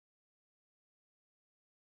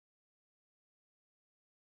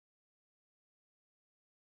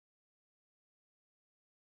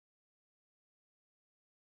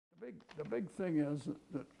the big thing is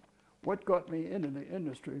that what got me into the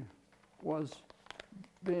industry was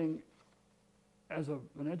being as an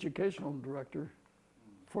educational director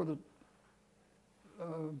for the,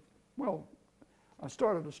 well, I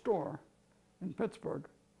started a store in Pittsburgh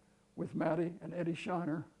with Matty and Eddie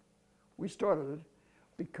Shiner. We started it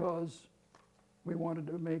because we wanted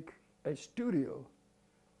to make a studio.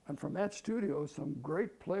 And from that studio, some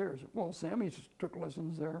great players, well, Sammy took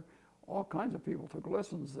lessons there, all kinds of people took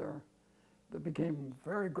lessons there that became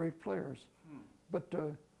very great players. But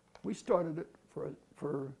we started it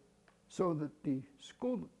so that the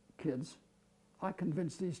school kids, I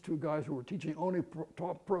convinced these two guys who were teaching only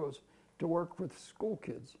top pros to work with school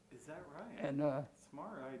kids. Is that right? And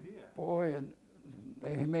smart idea. Boy, and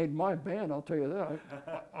they made my band, I'll tell you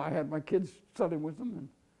that. I had my kids studying with them. And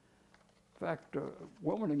in fact,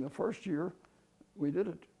 Wilmington, the first year we did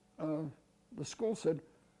it, the school said,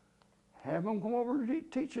 have them come over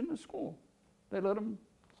and teach in the school. They let them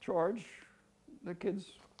charge the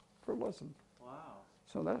kids for lessons. Wow.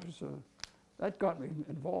 So that was that got me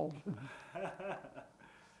involved.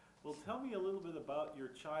 Well, tell me a little bit about your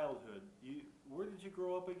childhood. Where did you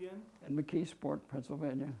grow up again? In McKeesport,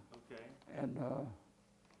 Pennsylvania. Okay. And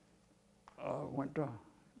went to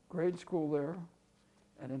grade school there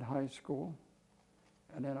and in high school.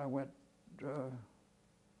 And then I went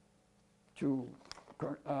to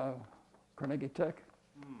Carnegie Tech.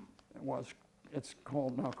 It's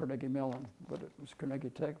called now Carnegie Mellon, but it was Carnegie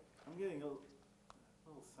Tech. I'm getting a little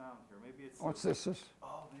sound here. Maybe it's... What's this?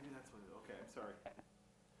 Oh, maybe that's what it is. Okay, I'm sorry.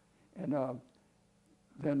 And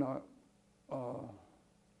then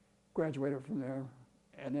graduated from there,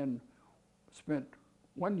 and then spent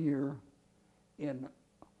 1 year in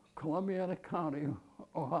Columbiana County,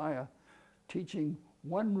 Ohio, teaching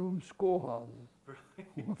one-room schoolhouses.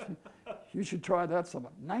 Really? You should try that some.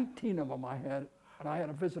 19 of them I had, and I had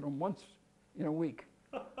to visit them once in a week.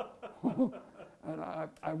 And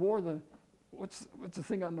I wore what's the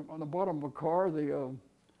thing on the bottom of a car? Oh,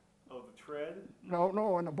 the tread? No,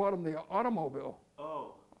 on the bottom of the automobile.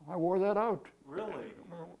 Oh. I wore that out. Really?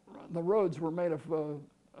 The roads were made of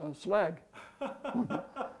slag.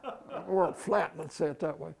 Or flat, let's say it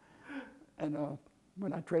that way. And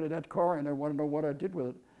when I traded that car in, I wanted to know what I did with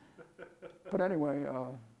it. But anyway,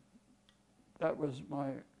 that was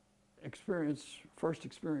my first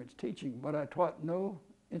experience teaching, but I taught no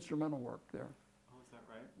instrumental work there. Oh, is that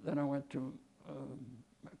right? Then I went to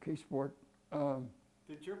Keysport.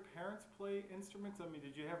 Did your parents play instruments? I mean,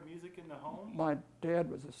 did you have music in the home? My dad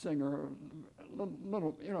was a singer, a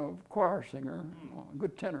little choir singer, a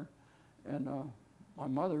good tenor. And my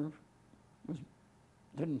mother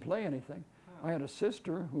didn't play anything. Huh. I had a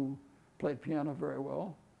sister who played piano very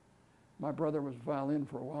well. My brother was violin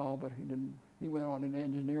for a while, but he went on in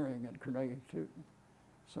engineering at Carnegie too.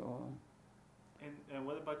 So. And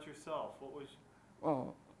what about yourself? What was?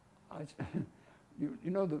 Well,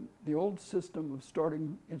 you know the old system of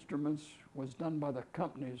starting instruments was done by the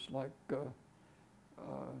companies like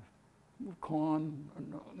Kahn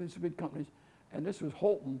and these big companies, and this was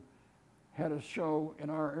Holton had a show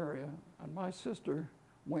in our area, and my sister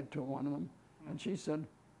went to one of them, and she said,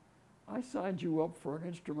 I signed you up for an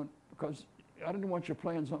instrument because I didn't want you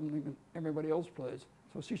playing something that everybody else plays.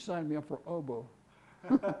 So she signed me up for oboe.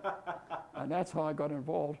 And that's how I got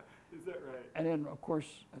involved. Is that right? And then, of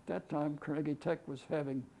course, at that time, Carnegie Tech was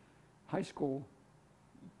having high school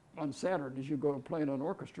on Saturdays. You go and play in an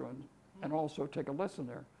orchestra and also take a lesson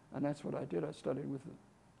there. And that's what I did. I studied with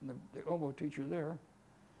the oboe teacher there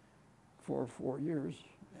for 4 years.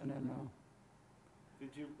 And then. Did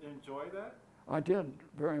you enjoy that? I did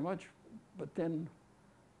very much, but then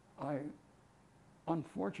I,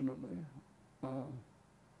 unfortunately,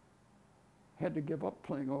 had to give up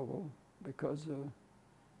playing oboe because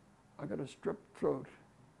I got a strep throat,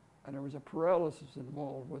 and there was a paralysis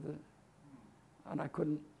involved with it, and I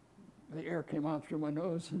couldn't. The air came out through my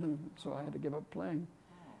nose, and so I had to give up playing.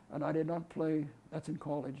 And I did not play. That's in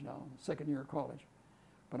college now, second year of college,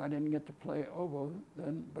 but I didn't get to play oboe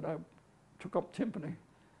then. But I took up timpani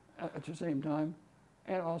at the same time,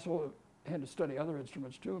 and also had to study other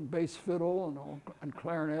instruments too, and bass fiddle and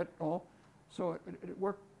clarinet and all. So it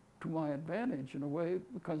worked to my advantage in a way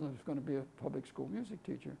because I was going to be a public school music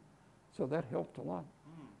teacher. So that helped a lot.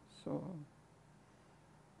 So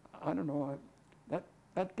I don't know,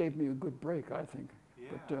 that gave me a good break, I think. Yeah.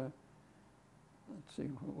 But let's see,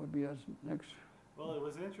 what would be next? Well, it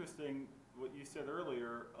was interesting what you said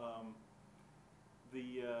earlier,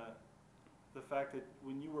 the fact that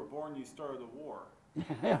when you were born, you started a war.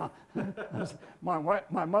 Yeah,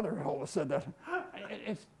 my mother always said that.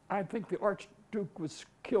 I think the Duke was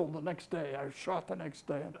killed the next day. I was shot the next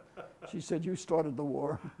day. And she said, "You started the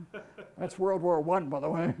war." That's World War I, by the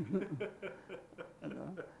way. And,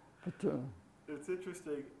 it's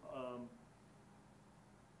interesting,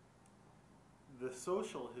 the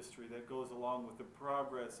social history that goes along with the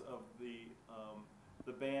progress of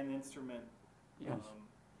the band instrument, yes,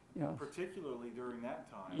 yes, particularly during that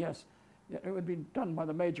time. yes. Yeah, it would be done by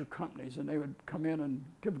the major companies, and they would come in and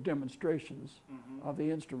give demonstrations of the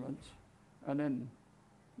instruments, and then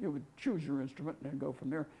you would choose your instrument and then go from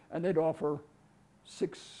there. And they'd offer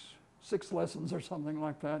six lessons or something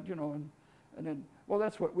like that, you know, and then, well,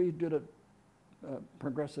 that's what we did at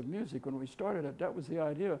Progressive Music when we started it. That was the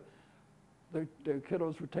idea. The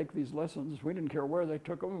kiddos would take these lessons. We didn't care where they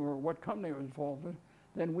took them or what company was involved in.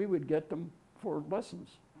 Then we would get them for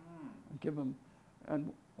lessons and give them,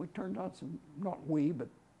 and we turned out some, not we, but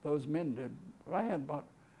those men did. I had about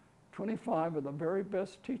 25 of the very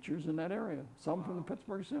best teachers in that area, some from the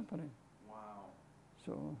Pittsburgh Symphony. Wow.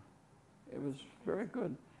 So it was very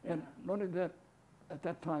good. And not only that, at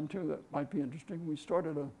that time too, that might be interesting, we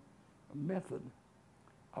started a method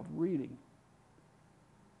of reading,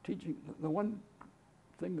 teaching. The one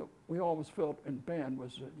thing that we always felt in band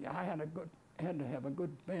was that I had to have a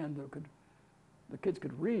good band that the kids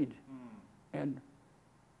could read. And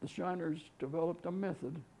the Shiners developed a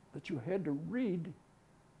method that you had to read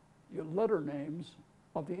your letter names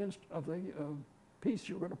of the piece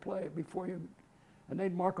you were going to play before you, and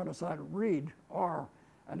they'd mark on the side, read, R,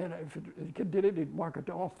 and then if the kid did it, he'd mark it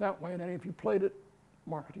off that way, and then if you played it,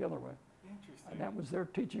 mark it the other way. Interesting. And that was their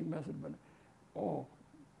teaching method, but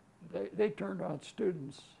they turned out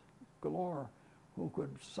students galore who could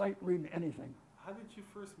sight read anything. How did you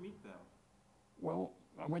first meet them? Well,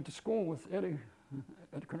 I went to school with Eddie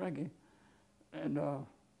at Carnegie, and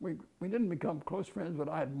we didn't become close friends, but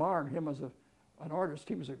I admired him as an artist.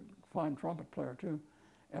 He was a fine trumpet player too,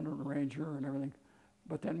 and an arranger and everything.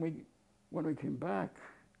 But then when we came back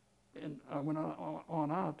and I went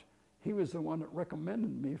on out, he was the one that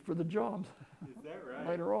recommended me for the jobs. Is that right?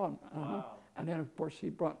 Later on. Wow. And then of course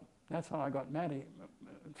that's how I got Matty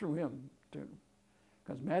through him too,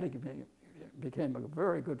 because Matty became a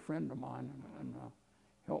very good friend of mine and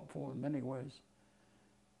helpful in many ways.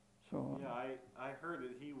 So yeah, I heard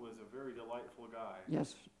that he was a very delightful guy.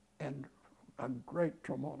 yes, and a great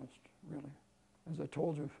trombonist, really. As I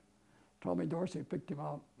told you, Tommy Dorsey picked him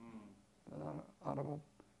out out of a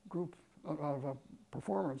group, out of a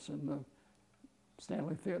performance in the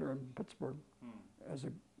Stanley Theater in Pittsburgh as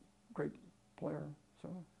a great player.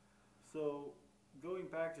 So going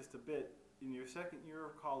back just a bit, in your second year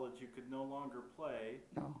of college, you could no longer play.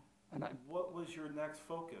 No, and what was your next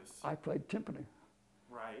focus? I played timpani.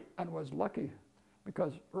 Right. And was lucky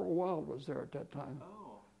because Earl Wild was there at that time.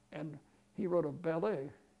 Oh. And he wrote a ballet,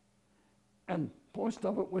 and most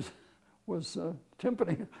of it was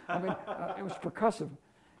timpani. I mean, it was percussive,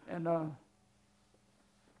 and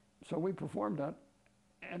so we performed that.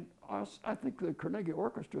 And I think the Carnegie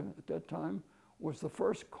Orchestra at that time was the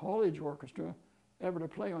first college orchestra ever to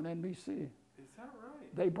play on NBC. Is that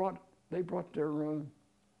right? They brought their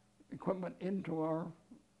equipment into our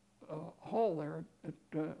hall there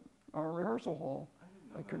at our rehearsal hall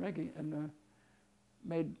at Carnegie, and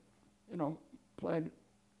made, played,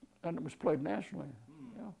 and it was played nationally.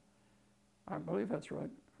 Yeah, I believe that's right.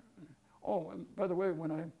 Oh, and by the way,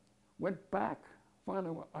 when I went back,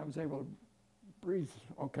 finally I was able to breathe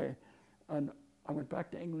okay, and I went back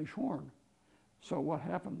to English horn. So what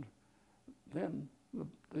happened then,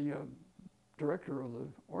 the director of the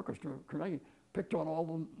orchestra at Carnegie picked on all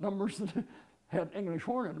the numbers that had English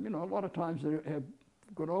horn in them. You know, a lot of times they have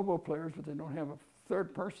good oboe players, but they don't have a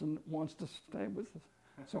third person that wants to stay with us.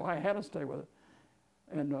 So I had to stay with it.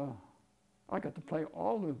 And I got to play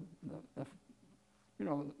all the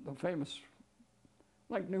famous,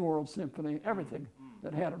 like New World Symphony, everything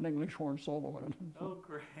that had an English horn solo in it. Oh,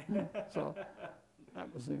 great. So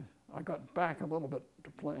that was I got back a little bit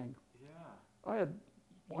to playing. Yeah. I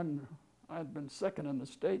had been second in the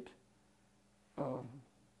state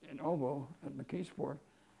in oboe at McKeesport,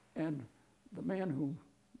 and the man who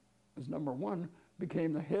was number one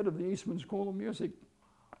became the head of the Eastman School of Music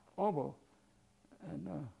oboe, and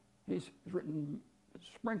he's written,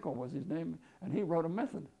 Sprinkle was his name, and he wrote a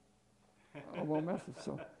method, oboe method.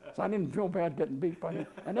 So I didn't feel bad getting beat by him.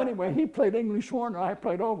 And anyway, he played English horn, and I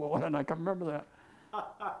played oboe, and I can remember that.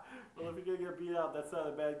 Well, if you're gonna get beat out, that's not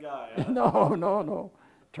a bad guy. Huh? No.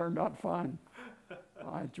 Turned out fine.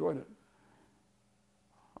 I enjoyed it.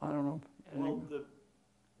 I don't know. Well,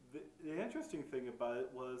 the interesting thing about it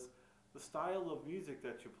was the style of music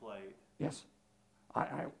that you played. Yes.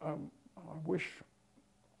 I wish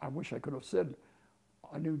I wish I could have said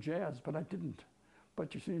I knew jazz, but I didn't.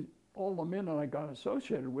 But you see, all the men that I got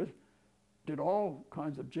associated with did all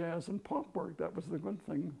kinds of jazz and pop work. That was the good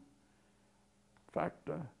thing. In fact,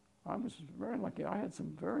 I was very lucky. I had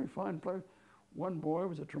some very fine players. One boy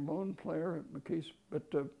was a trombone player at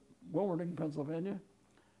Wilmerding, Pennsylvania.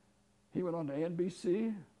 He went on to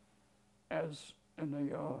NBC as in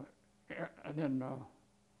the and then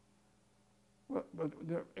the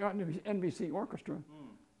NBC Orchestra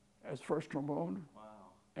as first trombone. Wow.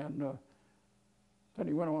 And then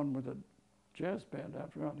he went on with a jazz band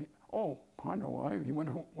after that. I know why. He went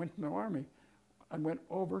in the Army and went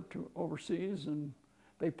over to overseas, and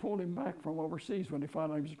they pulled him back from overseas when they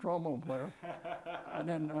found out he was a trombone player, and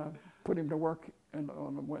then put him to work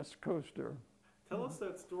on the West Coast there. Tell us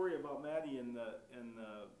that story about Matty and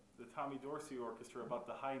the Tommy Dorsey Orchestra about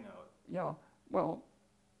the high note. Yeah, well,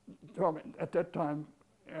 at that time,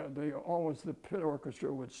 the pit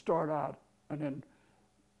orchestra would start out, and then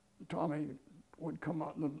Tommy would come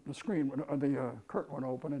out, and the screen, the curtain would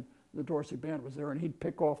open, and the Dorsey band was there, and he'd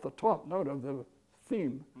pick off the top note of the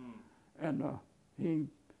theme, and he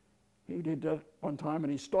did that one time,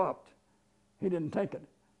 and he stopped. He didn't take it,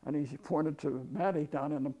 and he pointed to Matty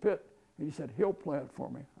down in the pit, and he said, "He'll play it for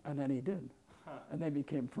me," and then he did, and they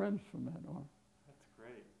became friends from that on. That's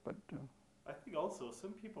great. But I think also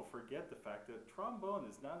some people forget the fact that trombone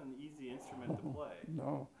is not an easy instrument to play.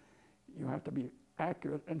 No, you have to be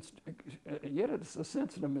accurate, and yet it's a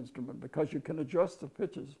sensitive instrument because you can adjust the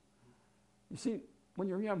pitches. You see, when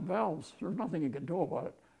you have valves, there's nothing you can do about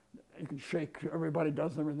it. You can shake, everybody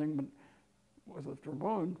does everything, but with a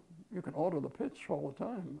trombone, you can alter the pitch all the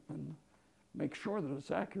time and make sure that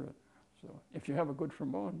it's accurate. So if you have a good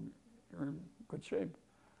trombone, you're in good shape.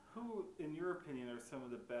 Who, in your opinion, are some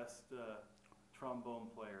of the best trombone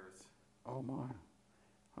players? Oh my,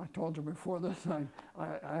 I told you before this,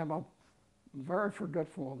 I am very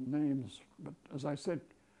forgetful of names, but as I said,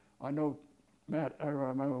 I know that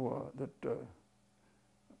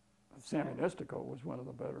Sammy Nestico was one of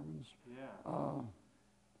the better ones. Yeah.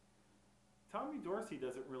 Tommy Dorsey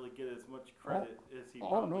doesn't really get as much credit as he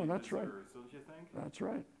probably no, that's deserves, right. Don't you think? That's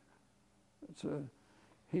right.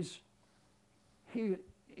 It's he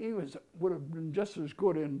would have been just as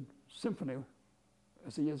good in symphony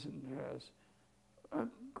as he is in jazz. A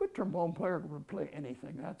good trombone player would play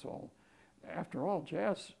anything. That's all. After all,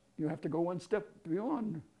 jazz, you have to go one step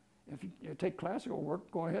beyond. If you take classical work,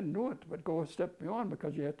 go ahead and do it, but go a step beyond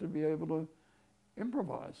because you have to be able to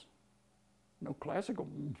improvise. No classical,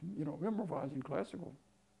 improvising classical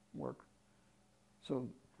work. So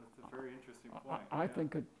that's a very interesting point. I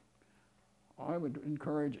think I would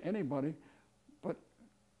encourage anybody, but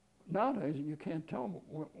nowadays you can't tell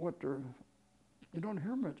what they're. You don't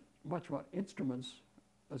hear much about instruments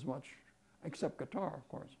as much, except guitar, of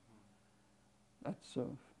course.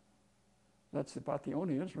 That's about the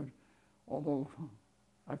only instrument. Although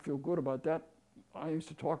I feel good about that. I used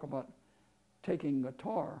to talk about taking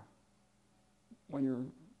guitar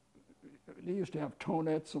when they used to have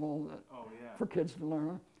tonettes and all that for kids to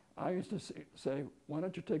learn. I used to say, why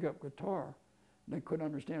don't you take up guitar? And they couldn't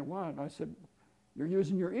understand why. And I said, you're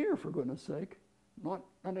using your ear, for goodness sake, not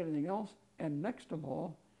anything else. And next of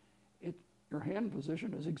all, your hand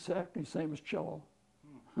position is exactly the same as cello.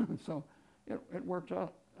 So it worked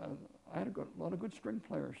out. I had a lot of good string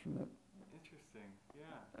players from that. Interesting, yeah.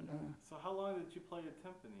 And, so how long did you play at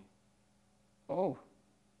Timpani? Oh,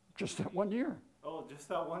 just that 1 year. Oh, just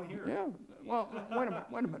that 1 year? Yeah. Well, wait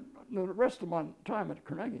a minute. The rest of my time at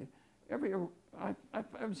Carnegie, every year I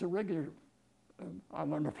was a regular. I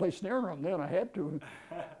learned to play snare drum then. I had to.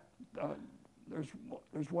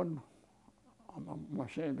 There's one. I'm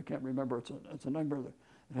ashamed I can't remember. It's a number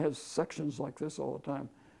that has sections like this all the time,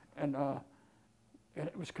 and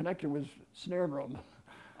it was connected with snare drum.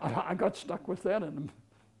 I got stuck with that, and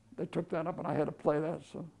they took that up, and I had to play that.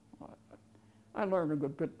 So I learned a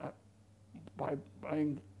good bit by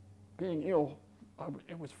being ill.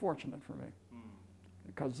 It was fortunate for me,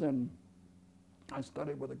 because then I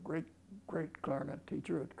studied with a great clarinet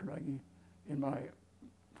teacher at Carnegie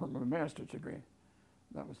for my master's degree.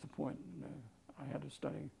 That was the point. I had to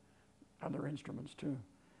study other instruments too,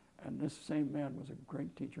 and this same man was a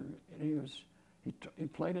great teacher. He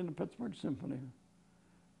played in the Pittsburgh Symphony,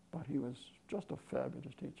 but he was just a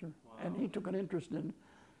fabulous teacher. Wow. And he took an interest in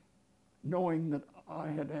knowing that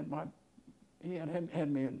he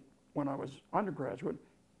had me in, when I was undergraduate,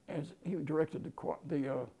 as he directed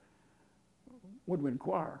the woodwind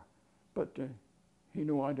choir, but he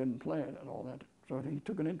knew I didn't play it and all that, so he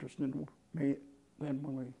took an interest in me then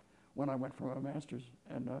when I went for my master's,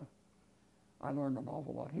 and I learned an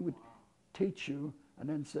awful lot. teach you and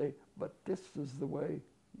then say, but this is the way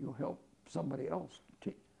you help somebody else.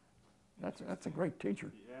 That's a great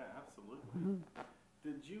teacher. Yeah, absolutely.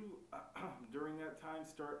 Did you, during that time,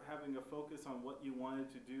 start having a focus on what you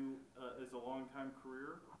wanted to do as a long-time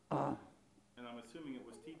career? And I'm assuming it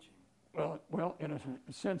was teaching. Well, in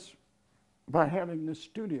a sense, by having this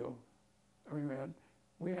studio,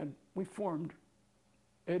 we formed,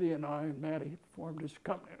 Eddie and I and Matty formed this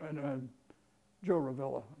company, and Joe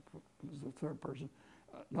Ravella was the third person,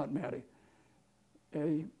 not Matty.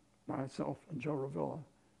 Eddie, myself, and Joe Ravella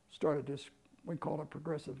started this, we call it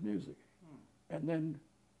progressive music. And then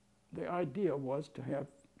the idea was to have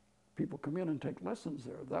people come in and take lessons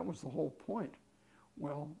there. That was the whole point.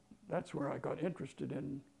 Well, that's where I got interested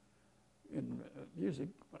in music,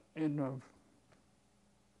 in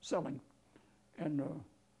selling. And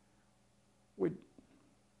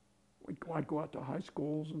I'd go out to high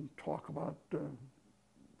schools and talk about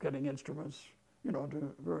getting instruments, you know,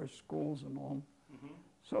 to various schools and all.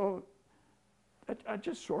 So I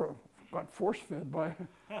just sort of got force-fed by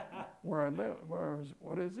where I live, where I was,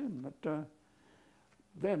 what is in. But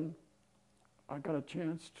then I got a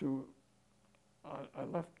chance to, I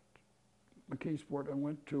left McKeesport and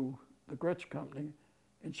went to the Gretsch Company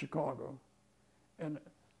in Chicago. And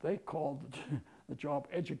they called the job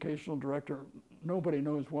educational director. Nobody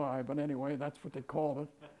knows why, but anyway, that's what they called it.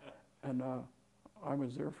 And I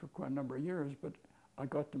was there for quite a number of years, but I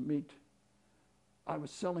got to meet, I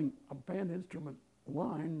was selling a band instrument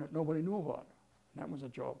line that nobody knew about. And that was a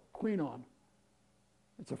job. Queenon.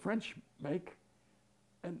 It's a French make,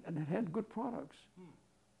 and it had good products.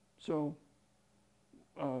 So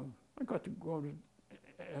I got to go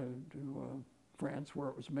to France where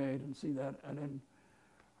it was made and see that, and then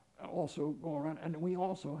also go around. And we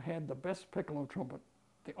also had the best piccolo trumpet,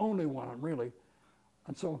 the only one really.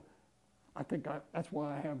 And so I think that's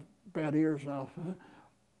why I have bad ears now.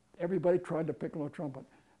 Everybody tried the piccolo trumpet,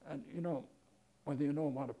 and you know, whether you know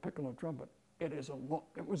about a piccolo trumpet, it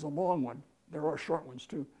was a long one. There are short ones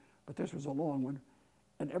too, but this was a long one.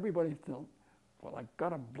 And everybody thought, well, I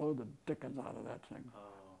gotta blow the dickens out of that thing.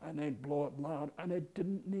 And they'd blow it loud, and they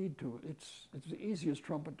didn't need to. It's the easiest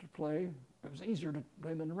trumpet to play. It was easier to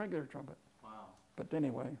play than a regular trumpet. Wow. But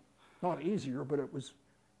anyway, not easier, but it was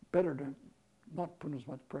better to not put as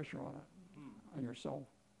much pressure on it, on yourself.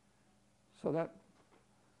 So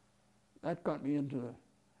that got me into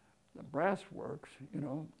the brass works, you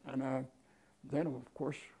know, and then of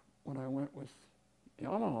course when I went with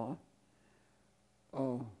Yamaha,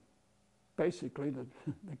 basically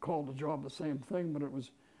they called the job the same thing, but it was,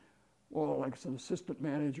 well, like an assistant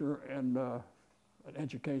manager and an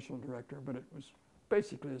educational director, but it was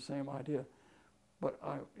basically the same idea. But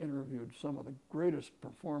I interviewed some of the greatest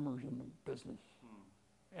performers in the business,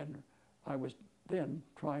 and I was then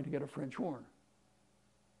trying to get a French horn.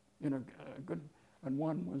 You know, and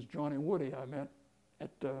one was Johnny Woody I met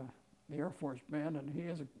at the Air Force Band, and he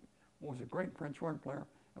was a great French horn player,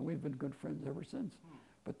 and we've been good friends ever since.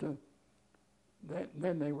 But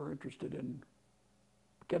then they were interested in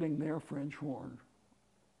getting their French horn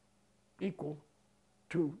equal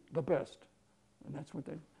to the best, and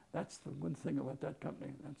that's the one thing about that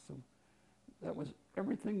company. That was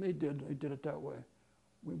everything they did it that way.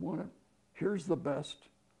 We wanted, here's the best.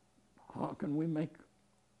 How can we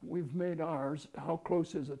we've made ours, how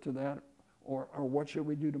close is it to that, or what should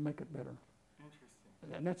we do to make it better?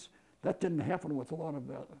 Interesting. And that didn't happen with a lot of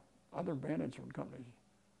the other band instrument companies.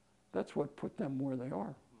 That's what put them where they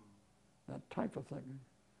are, that type of thing.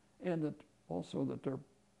 And that also that their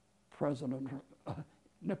president,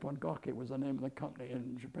 Nippon Gake was the name of the company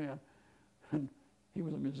in Japan, and he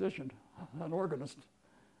was a musician, an organist.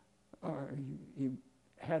 He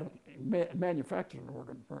manufactured an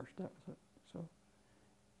organ first, that was it. So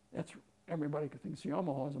that's, everybody thinks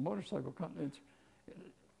Yamaha is a motorcycle company.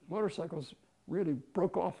 Motorcycles really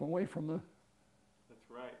broke off away from the, that's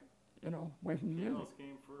right, you know, away from music. Pianos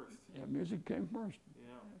came first. Yeah, music came first.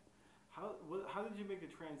 Yeah. How did you make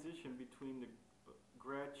the transition between the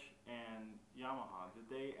Gretsch and Yamaha? Did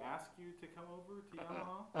they ask you to come over to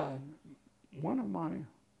Yamaha? One of my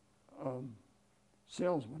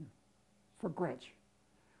salesmen for Gretsch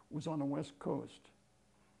was on the West Coast,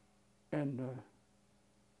 and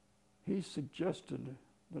he suggested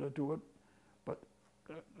that I do it, but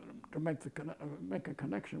to make a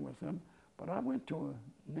connection with him. But I went to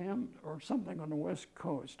a NAMM or something on the West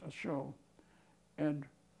Coast, a show, and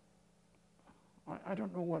I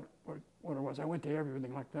don't know what it was. I went to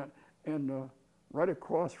everything like that, and right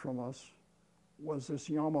across from us was this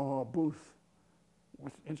Yamaha booth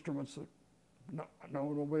with instruments that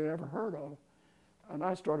nobody ever heard of. And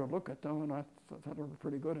I started to look at them, and I thought they were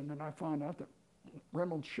pretty good. And then I found out that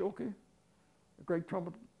Reynolds Schilke, the great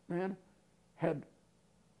trumpet man, had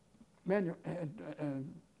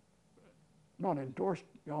not endorsed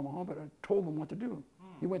Yamaha, but told them what to do.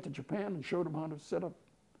 He went to Japan and showed them how to set up.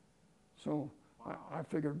 So I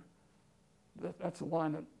figured that's a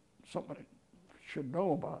line that somebody should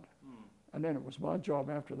know about. And then it was my job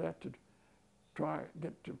after that to try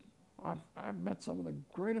get to. I've met some of the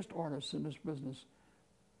greatest artists in this business.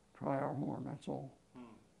 Try our horn, that's all.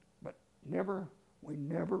 But we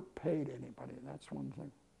never paid anybody. That's one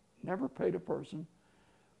thing. Never paid a person,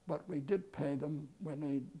 but we did pay them when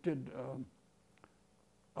they did.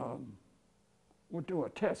 Would do a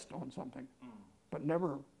test on something, but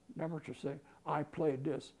never to say I played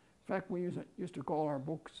this. In fact, we used to call our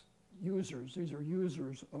books users. These are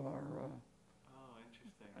users of our. Oh,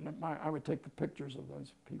 interesting. And I would take the pictures of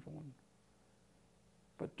those people.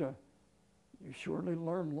 But you surely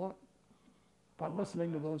learn a lot by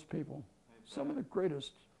listening to those people. Some of the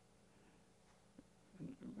greatest,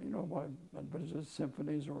 but it's just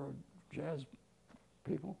symphonies or jazz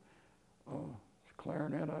people.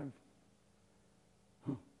 Clarinet, I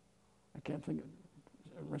can't think.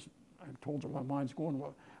 I've told you my mind's going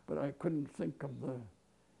well, but I couldn't think of the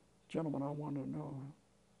gentleman I wanted to know.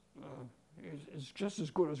 Is just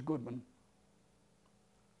as good as Goodman.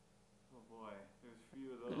 Oh boy, there's a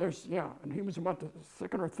few of those. And he was about the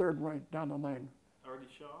second or third right down the lane. Artie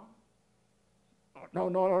Shaw? No,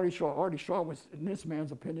 not Artie Shaw. Artie Shaw was, in this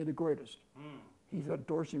man's opinion, the greatest. He thought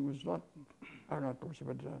Dorsey was not Dorsey,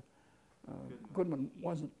 but Goodman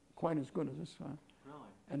wasn't quite as good as this guy.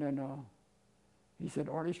 Really? And then he said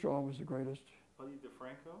Artie Shaw was the greatest. Buddy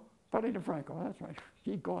DeFranco? Buddy DeFranco, that's right.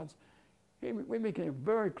 We became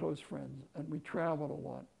very close friends, and we traveled a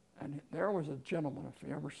lot. And there was a gentleman, if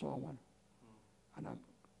you ever saw one, and I'm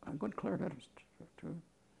a good clarinetist too.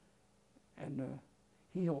 And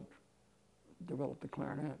he helped develop the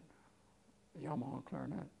clarinet, the Yamaha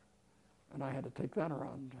clarinet, and I had to take that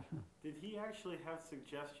around. Did he actually have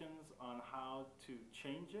suggestions on how to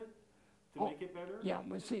change it to make it better? Yeah,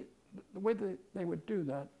 but see, the way they would do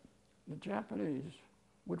that, the Japanese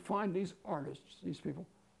would find these artists, these people,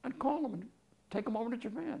 and call them and take them over to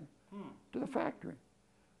Japan, to the factory.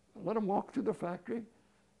 Let them walk through the factory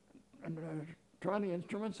and try the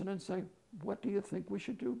instruments and then say, what do you think we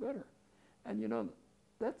should do better? And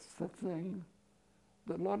that's the thing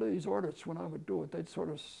that a lot of these artists, when I would do it, they'd sort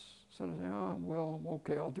of say, oh, well,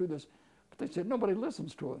 okay, I'll do this. But they said, nobody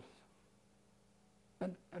listens to us.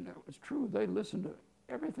 And it was true, they listened to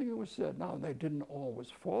everything that was said. Now, they didn't always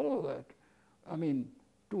follow that. I mean,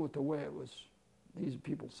 do it the way it was, these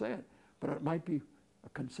people say it. But it might be a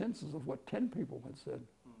consensus of what 10 people had said.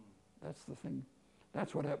 That's the thing.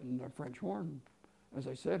 That's what happened in the French horn. As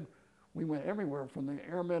I said, we went everywhere from the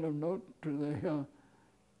Airmen of Note to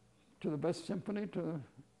the best symphony to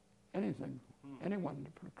anything, anyone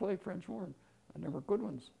to play French horn, and there were good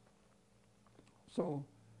ones. So,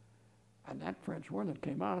 and that French horn that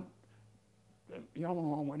came out,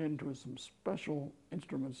 Yamaha went into some special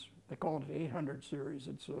instruments. They call it the 800 series.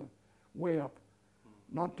 It's way up,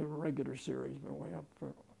 not the regular series, but way up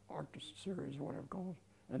for artist series or whatever it's called.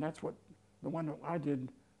 And that's what the one that I did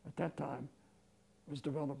at that time was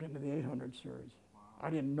developed into the 800 series. Wow. I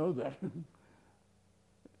didn't know that.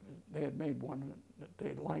 They had made one that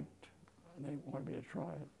they liked, and they wanted me to try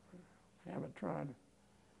it. I haven't tried.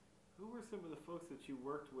 Who were some of the folks that you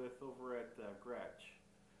worked with over at Gretsch?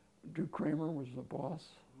 Duke Kramer was the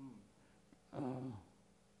boss.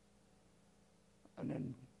 And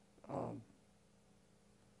then,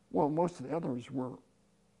 well, most of the others were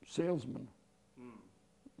salesmen.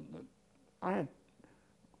 I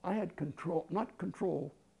had control, not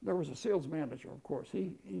control. There was a sales manager, of course.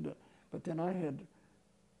 He did, but then I had.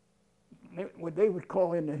 They would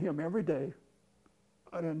call into him every day,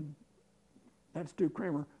 and then that's Duke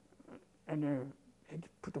Kramer, and he'd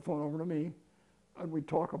put the phone over to me, and we'd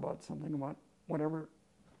talk about something, about whatever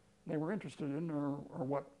they were interested in, or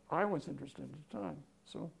what I was interested in at the time.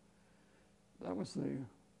 So that was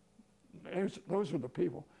those were the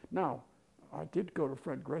people. Now, I did go to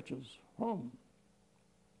Fred Gretsch's home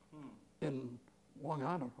in Long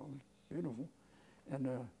Island. It was beautiful. And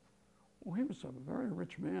he was a very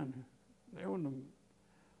rich man. They owned him,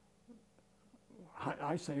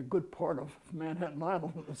 I say, a good part of Manhattan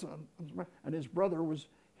Island. And his brother was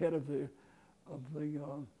head of the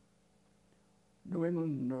New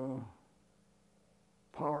England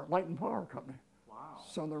Light and Power Company. Wow.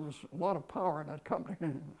 So there was a lot of power in that company.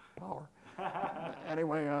 Power.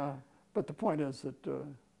 Anyway, but the point is that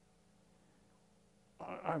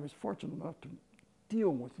I was fortunate enough to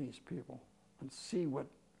deal with these people. and see what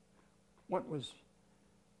was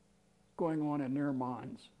going on in their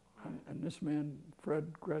minds. And this man,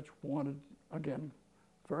 Fred Gretsch, wanted, again,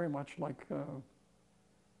 very much like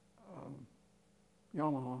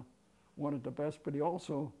Yamaha, wanted the best, but he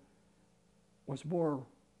also was more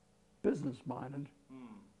business-minded,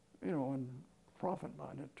 you know, and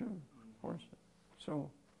profit-minded too, of course. So.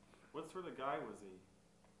 What sort of guy was he?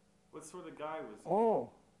 What sort of guy was he?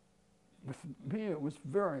 Oh, with me it was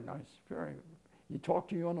very nice, very. He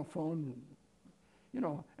talked to you on the phone, you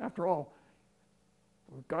know, after all,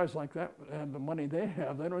 guys like that and the money they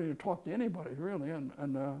have, they don't even talk to anybody really,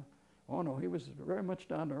 and oh no, he was very much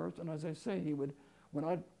down to earth, and as I say, he would,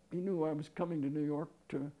 he knew I was coming to New York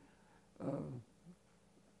to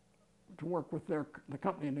work with the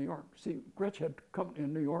company in New York. See, Gretsch had a company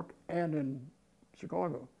in New York and in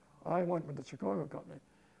Chicago. I went with the Chicago company,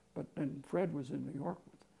 but then Fred was in New York.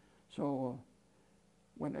 So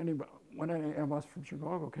when any of us from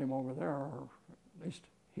Chicago came over there, or at least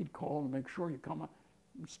he'd call and make sure you come and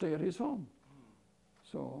stay at his home.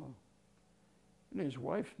 So, and his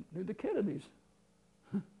wife knew the Kennedys.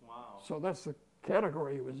 Wow. So that's the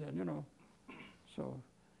category he was in, you know. So,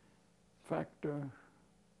 in fact, there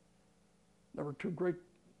were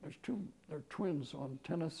they're twins on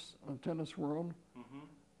Tennis World.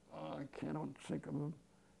 I cannot think of them.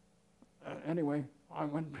 Anyway, I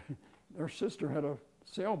went, their sister had a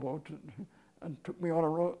sailboat and took me on a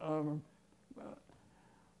road.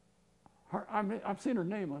 I've seen her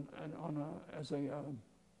name as a,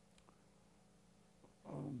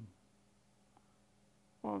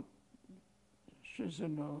 well, she's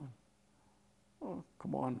in, oh,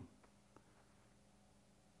 come on.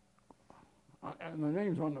 And the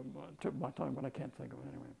name's on the tip of my tongue, but I can't think of it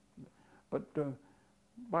anyway. But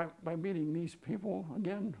by meeting these people,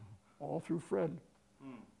 again, all through Fred,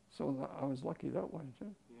 so I was lucky that way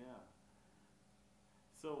too. Yeah.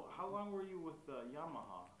 So how long were you with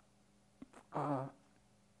Yamaha?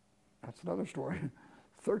 That's another story.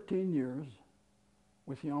 13 years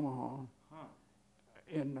with Yamaha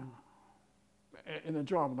in the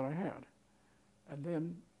job that I had. And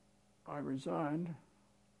then I resigned.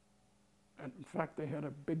 And in fact, they had a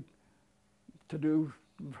big to-do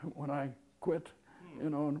when I quit, you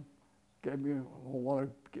know, and gave me a whole lot of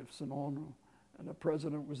gifts and all. And the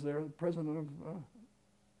president was there, the president of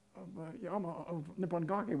Yamaha, of Nippon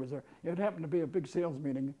Gaki was there. It happened to be a big sales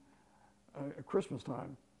meeting at Christmas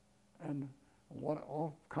time. And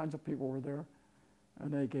all kinds of people were there.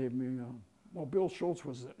 And they gave me, well, Bill Schultz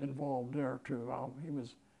was involved there too. He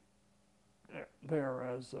was there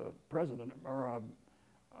as president or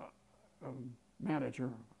manager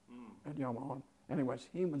at Yamaha. Anyways,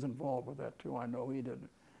 he was involved with that too. I know he did.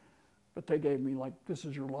 But they gave me like, this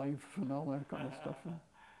is your life and all that kind of stuff.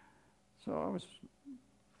 So I was,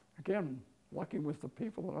 again, lucky with the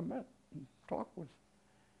people that I met and talked with.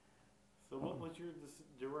 So what was your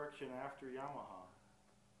direction after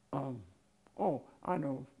Yamaha? Oh, I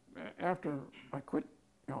know. After I quit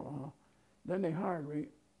Yamaha, then they hired me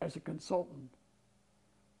as a consultant.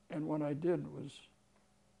 And what I did was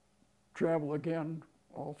travel again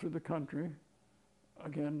all through the country,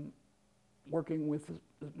 again working with the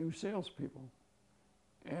new salespeople.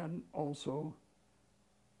 And also,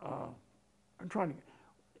 I'm trying to,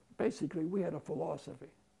 basically we had a philosophy.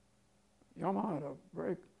 Yamaha had a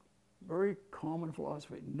very, very common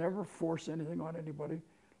philosophy. Never force anything on anybody.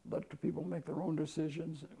 Let the people make their own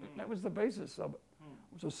decisions. That was the basis of it.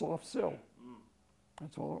 It was a soft sell.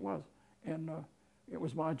 That's all it was. And it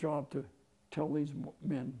was my job to tell these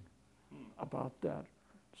men about that.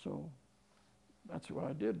 So that's what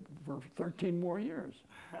I did for 13 more years.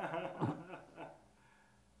 Wow.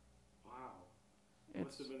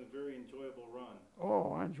 Must have been a very enjoyable run.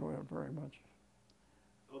 Oh, I enjoy it very much.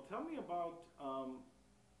 Well, tell me about,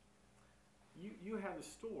 you had a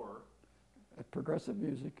store. At Progressive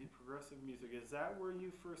Music. In Progressive Music. Is that where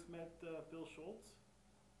you first met Bill Schultz?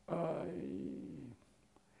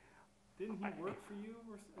 Didn't he work for you?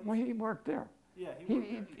 Or well, he worked there. Yeah,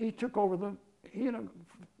 he took over he and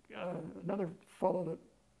another fellow that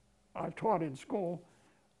I taught in school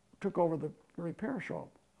took over the repair shop.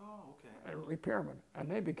 Oh, okay. Repairman.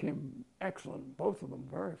 And they became excellent, both of them,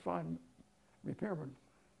 very fine repairmen.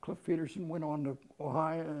 Cliff Peterson went on to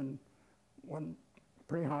Ohio and went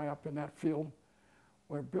pretty high up in that field,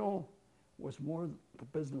 where Bill was more the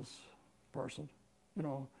business person. You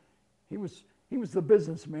know, he was the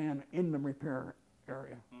businessman in the repair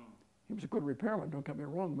area. He was a good repairman, don't get me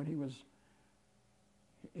wrong, but he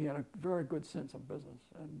had a very good sense of business.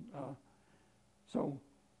 And so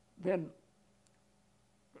then,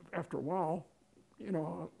 after a while, you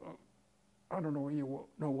know, I don't know, you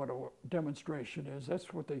know what a demonstration is.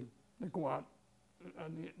 That's what they go out,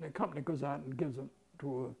 and the company goes out and gives it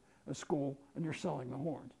to a school, and you're selling the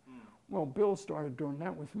horns. Well, Bill started doing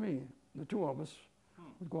that with me. The two of us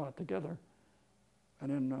would go out together,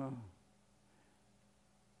 and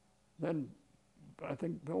then I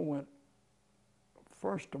think Bill went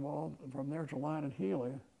first of all from there to Line and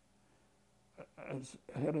Healy as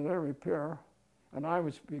head of their repair, and I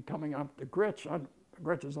was coming up to Gritch's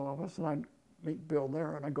office, and I'd meet Bill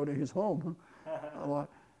there, and I'd go to his home a lot,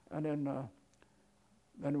 and then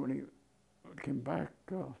when he came back,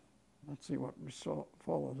 let's see what we saw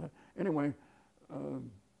followed that. Anyway,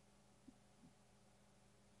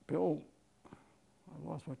 Bill, I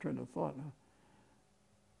lost my train of thought now.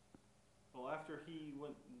 Well, after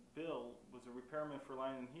Bill was a repairman for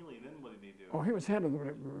Line and Healy, then what did he do? Oh, he was head of the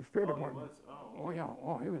repair department. He was? Oh. Oh, yeah.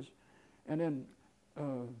 Oh, he was. And then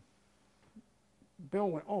Bill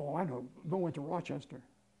went, oh, I know. Bill went to Rochester.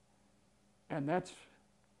 And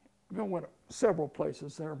Bill went several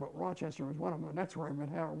places there, but Rochester was one of them, and that's where I met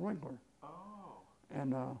Harold Winkler. Oh.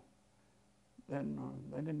 And then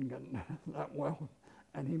they didn't get that well,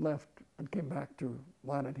 and he left and came back to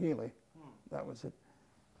Line and Healy. That was it.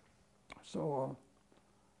 So,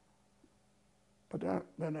 but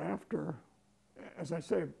then after, as I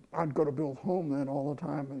say, I'd go to Bill's home then all the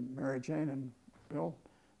time, and Mary Jane and Bill,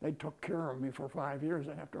 they took care of me for 5 years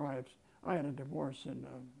after I had a divorce in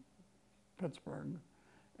Pittsburgh,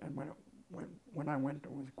 and when I went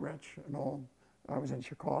with Gretsch and all, I was in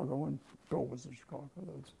Chicago and Bill was in Chicago.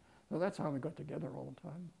 So that's how we got together all the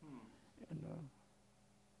time.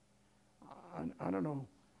 And I don't know,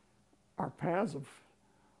 our paths of,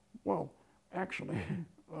 well, actually,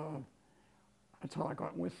 that's how I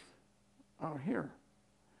got out here.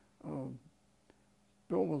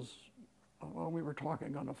 Bill was, we were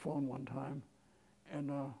talking on the phone one time,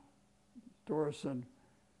 and Doris said,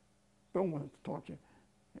 Bill wanted to talk to you.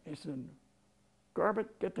 He said,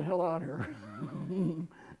 Garbett, get the hell out here.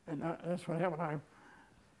 And that's what happened.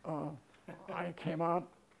 I came out,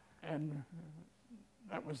 and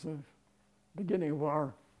that was the beginning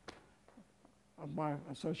of my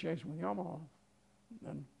association with Yamaha.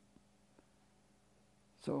 And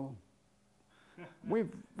so we've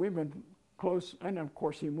been close, and of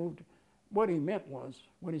course he moved. What he meant was,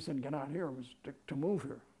 when he said get out here, was to move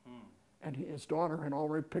here. And his daughter had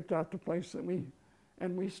already picked out the place that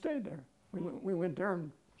and we stayed there. We went there,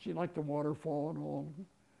 and she liked the waterfall and all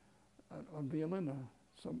on Via Linda.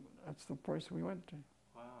 So that's the place we went to.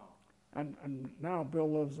 Wow. And now Bill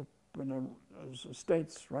lives up in his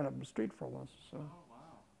estates right up the street from us. So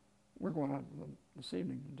wow. We're going out this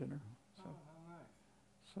evening to dinner. So, how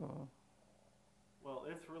nice. So. Well,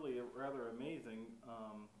 it's really rather amazing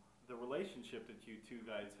the relationship that you two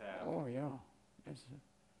guys have. Oh yeah,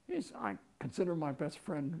 I consider my best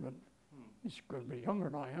friend, but he's going to be younger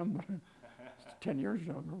than I am, but he's 10 years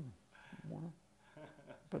younger, more.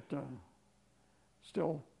 But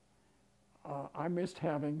still, I missed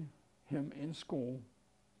having him in school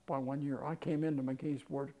by 1 year. I came into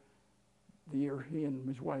McKeesport the year he and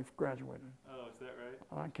his wife graduated. Oh, is that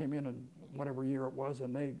right? I came in whatever year it was,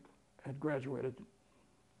 and they had graduated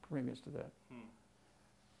previous to that.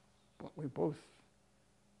 But we both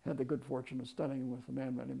had the good fortune of studying with a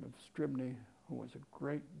man by the name of Stribney, who was a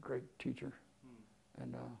great, great teacher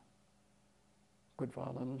and good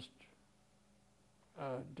violinist.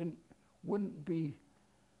 Wouldn't be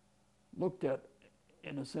looked at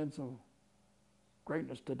in a sense of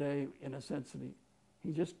greatness today, in a sense that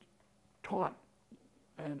he just taught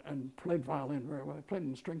and played violin very well. He played in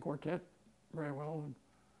the string quartet very well,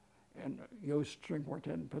 and Yost string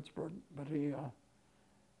quartet in Pittsburgh, but he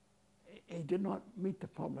did not meet the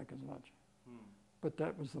public as much. But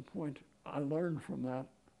that was the point. I learned from that,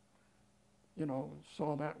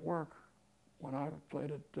 saw that work when I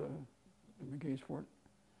played at McKeesport.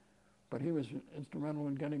 But he was instrumental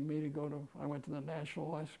in getting me to go to, I went to the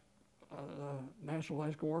National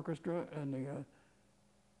High School Orchestra and the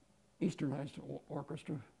Eastern High School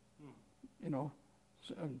Orchestra. So,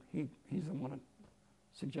 he's the one that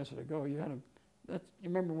suggested to go. You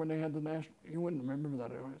remember when they had the national, you wouldn't remember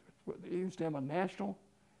that. They used to have a national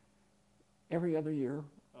every other year,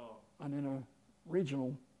 and then a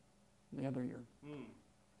regional the other year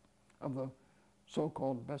of the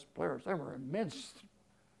so-called best players. They were immense,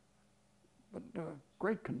 but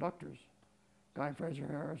great conductors. Guy Fraser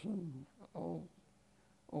Harrison,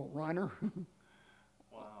 Reiner.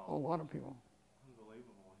 Wow. A lot of people.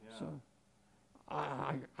 Unbelievable, yeah. So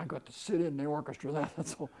I got to sit in the orchestra.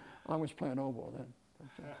 That's all. I was playing oboe then.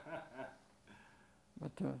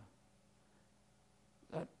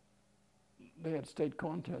 But they had state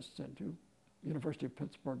contests then too. University of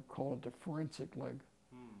Pittsburgh call it the forensic leg.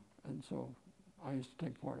 And so I used to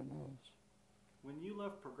take part in those. When you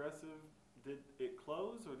left Progressive, did it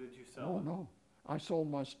close or did you sell Oh, it? no. I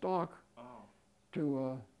sold my stock Oh.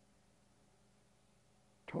 to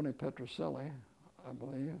Tony Petroselli, I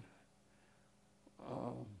believe,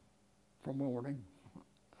 from Wilmerding,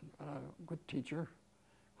 a good teacher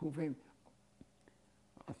who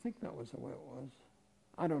I think that was the way it was.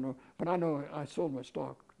 I don't know, but I know I sold my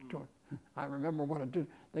stock to him. I remember what it did.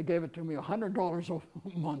 They gave it to me $100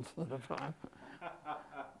 a month at a time.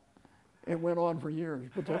 It went on for years,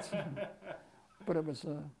 but but it was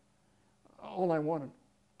all I wanted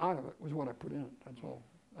out of it was what I put in it. That's all.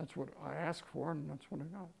 That's what I asked for, and that's what I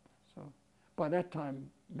got. So by that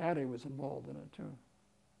time, Maddie was involved in it too.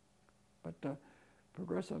 But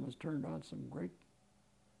Progressive has turned on some great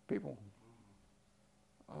people.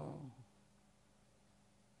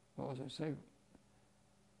 Well, as I say,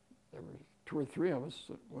 there were 2 or 3 of us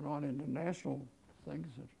that went on into national things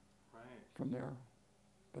from there.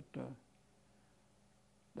 But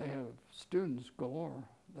they have students galore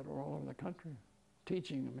that are all over the country,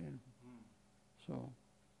 teaching, I mean. So.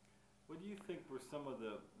 What do you think were some of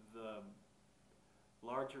the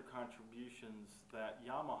larger contributions that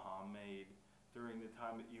Yamaha made during the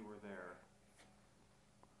time that you were there?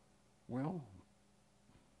 Well,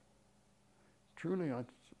 truly, I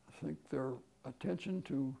think their attention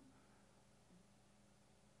to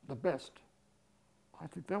the best, I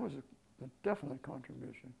think that was a definite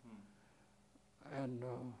contribution. And,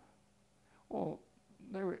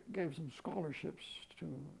 they gave some scholarships to,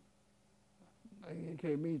 they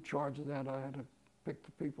gave me charge of that. I had to pick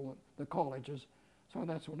the people at the colleges. So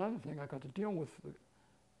that's another thing. I got to deal with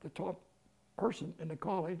the top person in the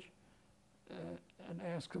college and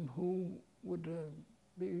ask them who would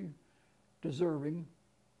be deserving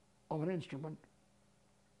of an instrument.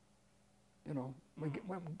 You know, we give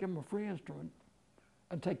them a free instrument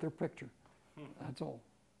and take their picture. That's all.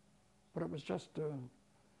 But it was just,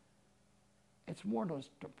 it's more or less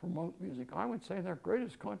to promote music. I would say their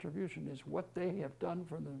greatest contribution is what they have done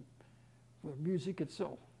for the music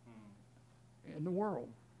itself in the world.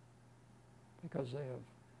 Because they have,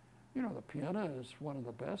 you know, the piano is one of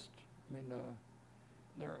the best. I mean,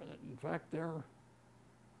 in fact, their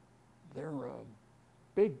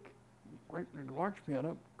big, great, large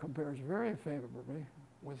piano compares very favorably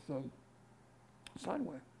with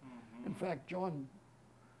Steinway. In fact, John,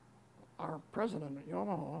 our president at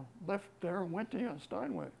Yamaha, left there and went to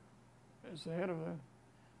Steinway as the head of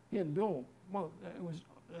he and Bill, well, it was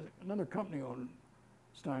another company owned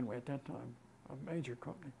Steinway at that time, a major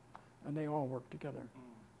company, and they all worked together.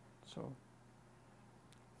 So.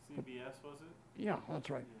 CBS, was it? Yeah, that's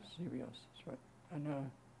right, yeah. CBS, that's right.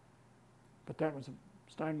 And, but that was,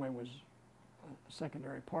 Steinway was a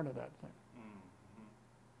secondary part of that thing.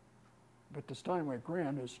 But the Steinway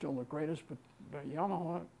Grand is still the greatest, but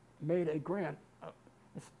Yamaha made a Grand,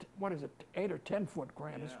 what is it, 8 or 10 foot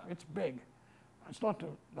Grand, it's big. It's not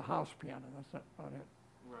the house piano, that's not it.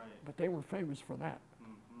 Right. But they were famous for that.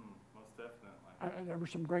 Most definitely. There were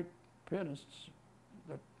some great pianists,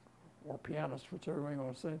 or pianists, whichever way you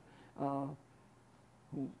want to say,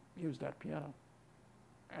 who used that piano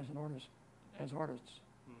as an artist, as artists.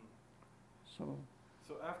 So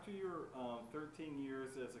after your 13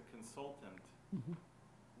 years as a consultant,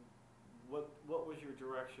 what was your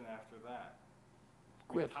direction after that?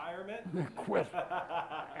 Quit. Retirement? Quit.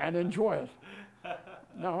 And enjoy it.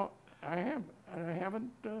 No, I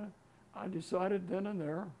haven't. I decided then and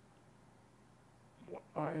there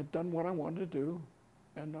I had done what I wanted to do,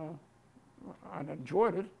 and I'd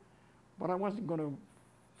enjoyed it, but I wasn't going to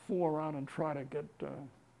fool around and try to get,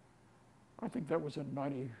 I think that was in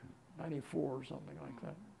 94 or something like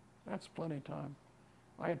that. That's plenty of time.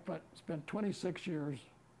 I had spent 26 years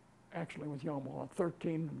actually with Yamaha,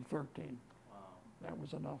 13 and 13. Wow. That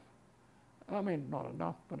was enough. I mean, not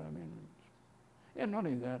enough, but I mean, and not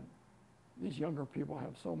only that, these younger people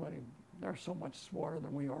have they're so much smarter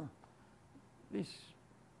than we are.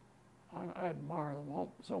 I admire them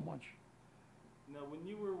all so much. Now, when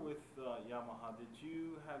you were with Yamaha, did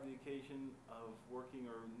you have the occasion of working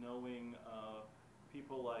or knowing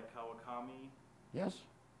people like Kawakami? Yes.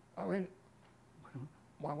 I mean,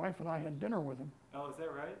 my wife and I had dinner with him. Oh, is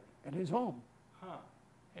that right? At his home. Huh.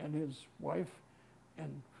 And his wife,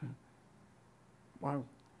 and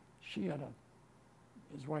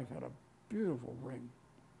his wife had a beautiful ring.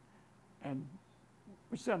 And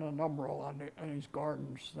we sent a number on his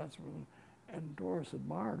gardens, and Doris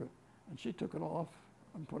admired it. And she took it off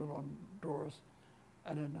and put it on Doris.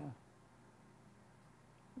 And then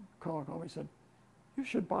Kawakami said, "You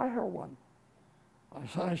should buy her one."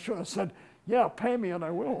 I should have said, Yeah, pay me and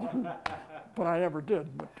I will. But I never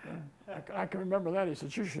did. But I can remember that. He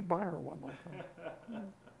said, you should buy her one like that.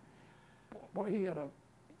 Boy, he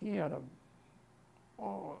had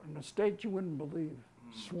an estate you wouldn't believe.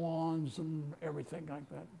 Swans and everything like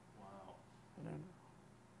that. Wow. And then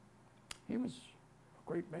he was a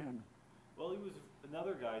great man. Well, he was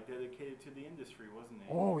another guy dedicated to the industry, wasn't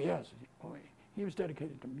he? Oh, yes. Oh, he was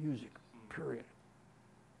dedicated to music, period.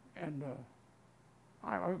 And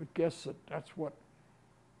I would guess that that's what,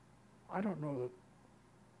 I don't know that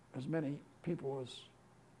as many people as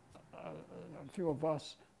a few of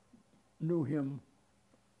us knew him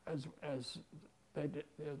as they did,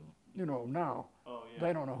 you know, now. Oh, yeah.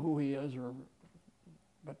 They don't know who he is,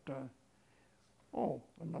 but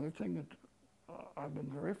another thing that I've been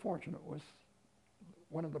very fortunate with,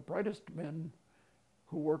 one of the brightest men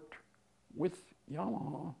who worked with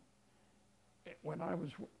Yamaha when I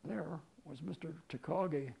was there was Mr.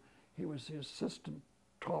 Takagi. He was the assistant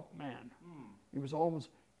top man. He was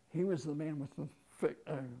the man with the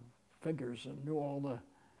figures and knew all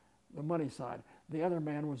the money side. The other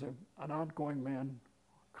man was an outgoing man.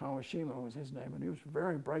 Kawashima was his name, and he was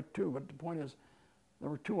very bright too, but the point is, there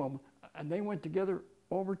were two of them, and they went together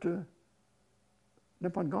over to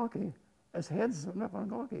Nippon Gakki as heads of Nippon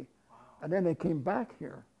Gakki. Wow. And then they came back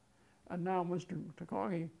here. And now Mr.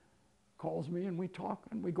 Takagi calls me and we talk,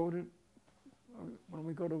 and we go to, when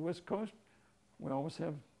we go to the West Coast, we always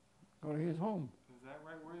go to his home. Is that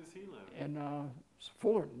right? Where does he live? In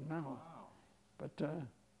Fullerton now. Wow. But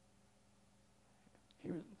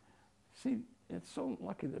he was, see, it's so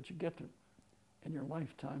lucky that you get to, in your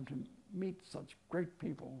lifetime, to meet such great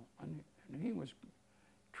people. And he was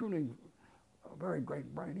truly a very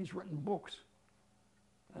great brain. He's written books.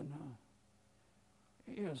 And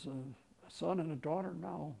he has a son and a daughter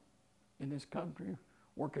now in this country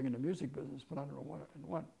working in the music business, but I don't know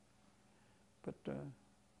what. But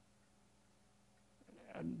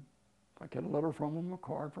and I get a letter from him, a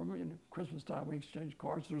card from him. And at Christmas time, we exchange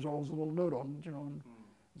cards. There's always a little note on it, you know. And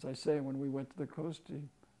as I say, when we went to the coast, he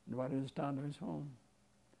invited us down to his home.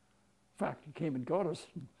 In fact, he came and got us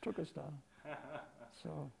and took us down.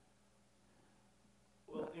 So.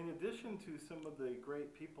 Well, in addition to some of the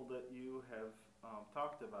great people that you have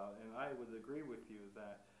talked about, and I would agree with you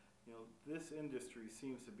that, you know, this industry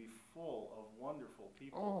seems to be full of wonderful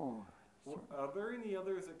people. Oh. Are there any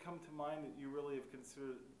others that come to mind that you really have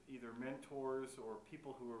considered either mentors or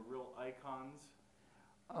people who are real icons?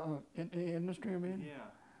 In the industry, I mean?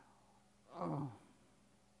 Yeah.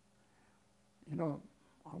 You know,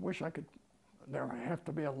 I wish I could, there have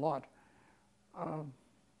to be a lot.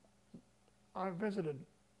 I visited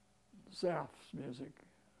Zaff's music.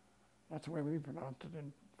 That's the way we pronounced it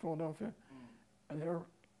in Philadelphia. And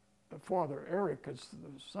the father, Eric, is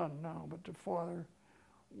the son now, but the father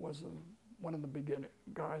was one of the beginning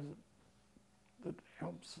guys that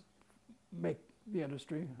helps make the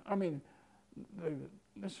industry. I mean,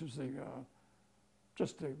 this was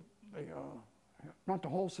just the not the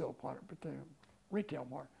wholesale part, but the retail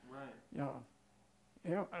part. Right. Yeah.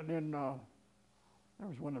 Yeah, and then there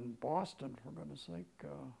was one in Boston, for goodness sake.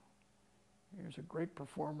 He was a great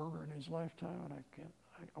performer in his lifetime, and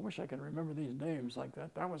I wish I could remember these names like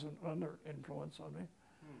that. That was another influence on me.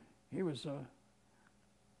 He was, let's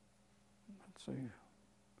see,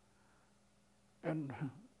 and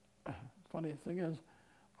funny thing is,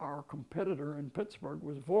 our competitor in Pittsburgh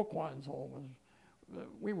was Volkweinzoll.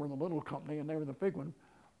 We were the little company and they were the big one.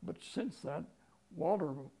 But since that,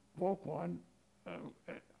 Walter Volkwine,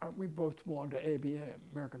 we both belonged to ABA,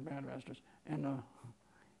 American Bandmasters, and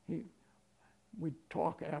we'd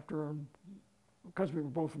talk after, because we were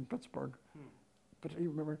both from Pittsburgh. But he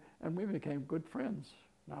remember, and we became good friends.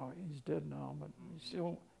 Now he's dead now, but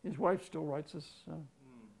his wife still writes us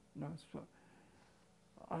notes. So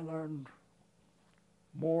I learned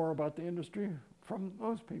more about the industry from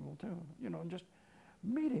those people too. You know, just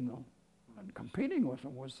meeting them and competing with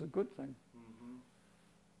them was a good thing.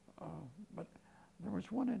 But there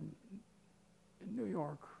was one in New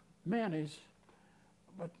York, Manny's,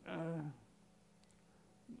 but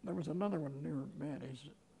there was another one near Manny's.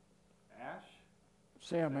 Ash?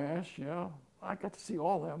 Sam Ash, yeah. I got to see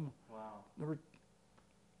all them. Wow. There were,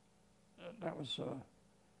 there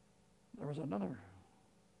was another,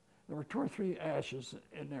 there were 2 or 3 Ashes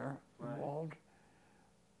in there involved.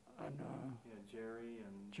 And yeah,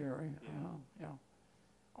 Jerry, yeah.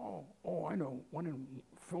 Oh, I know, one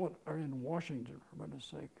in Washington, for goodness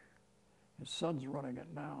sake. His son's running it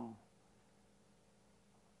now.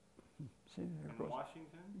 See, there it goes.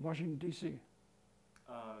 Washington? Washington, D.C.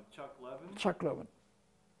 Chuck Levin? Chuck Levin,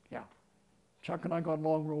 yeah. Chuck and I got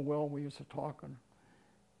along real well. We used to talk,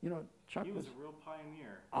 You know, Chuck He was a real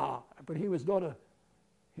pioneer. but he was not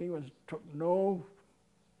took no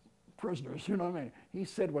prisoners, you know what I mean? He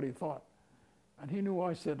said what he thought. And he knew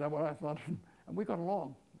I said what I thought, and we got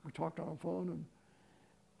along. We talked on the phone, and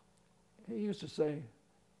he used to say,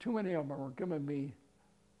 too many of them are giving me,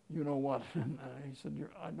 you know what? And he said,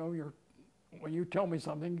 I know when you tell me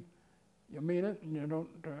something, you mean it, and you don't,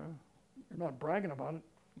 you're not bragging about it.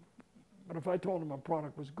 But if I told him a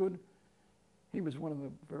product was good, he was one of the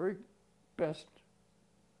very best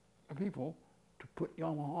people to put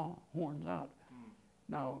Yamaha horns out.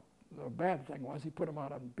 Now, the bad thing was he put them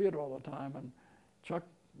out on bid all the time, and Chuck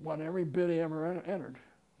won every bid he ever entered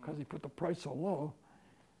because he put the price so low,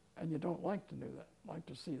 and you don't like to do that, like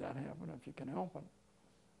to see that happen if you can help it.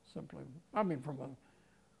 Simply, I mean, from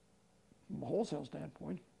a wholesale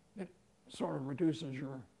standpoint, it sort of reduces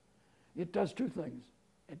it does two things.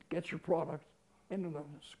 It gets your product into the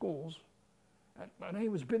schools, and he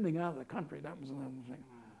was bidding out of the country, that was another thing.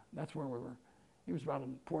 That's where we were. He was out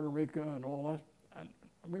in Puerto Rico and all that, and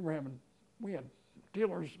we had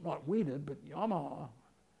dealers, not we did, but Yamaha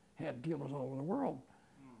had dealers all over the world.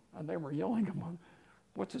 And they were yelling at him,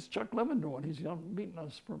 what's this Chuck Lemon doing? He's beating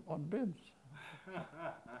us on bids.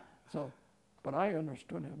 So, but I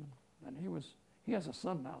understood him, and he has a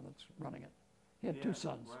son now that's running it. He had two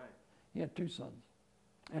sons. Right. He had two sons.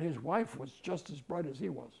 And his wife was just as bright as he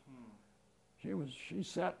was. She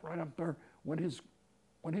sat right up there when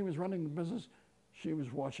he was running the business. She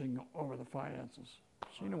was watching over the finances.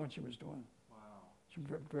 She knew what she was doing. Wow. She's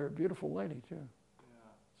a very beautiful lady too.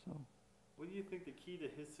 Yeah. So, what do you think the key to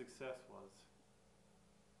his success was?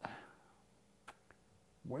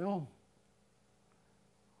 well,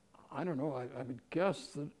 I don't know. I would guess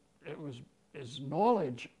that it was his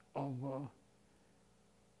knowledge of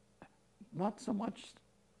not so much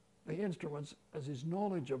the instruments as his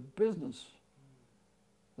knowledge of business.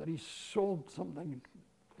 That he sold something.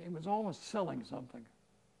 He was always selling something,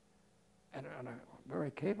 and very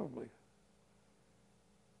capably.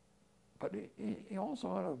 But he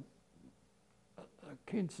also had a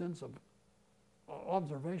keen sense of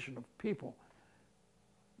observation of people.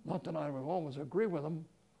 Not that I would always agree with him,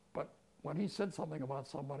 but when he said something about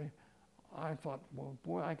somebody, I thought, well,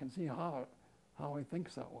 boy, I can see how he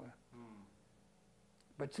thinks that way.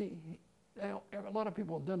 But see, a lot of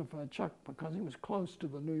people identified Chuck because he was close to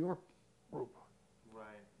the New York group. Right.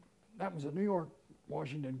 That was a New York,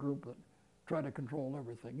 Washington group that tried to control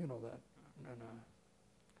everything, you know that.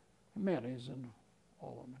 And Manny's and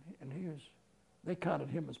all of them. And they counted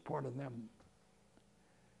him as part of them.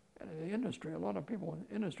 And in the industry, a lot of people in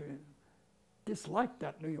the industry disliked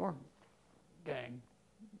that New York gang.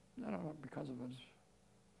 I don't know, because of his,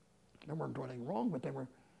 they weren't doing anything wrong, but they were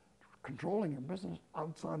controlling your business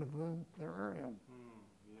outside of their area.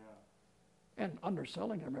 Yeah. And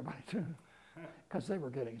underselling everybody too, because they were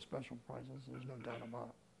getting special prices, there's no doubt about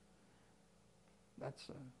it. That's,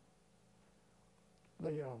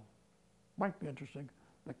 might be interesting,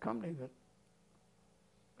 the company that,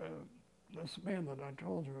 this man that I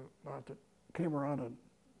told you about that came around and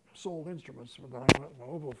sold instruments that I went in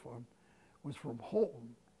Oval for was from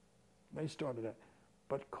Holton. They started it.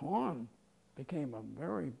 But Kahn became a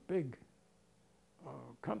very big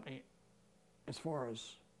company as far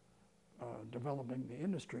as developing the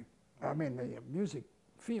industry. I mean, the music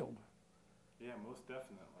field. Yeah, most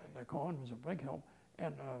definitely. The Kahn was a big help.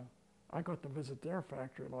 And I got to visit their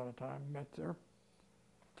factory a lot of time, met their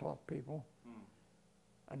top people.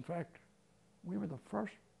 In fact, we were the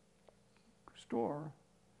first store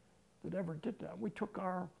that ever did that. We took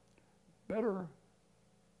our better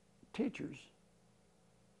teachers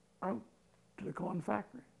out to the Kahn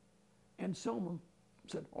factory. And Selmer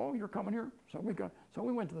said, oh, you're coming here? So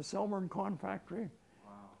we went to the Selmer and Kahn factory.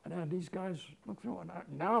 Wow. And then these guys looked through, and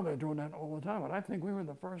now they're doing that all the time. And I think we were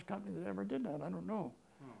the first company that ever did that. I don't know.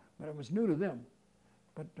 But it was new to them.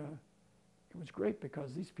 But it was great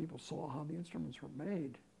because these people saw how the instruments were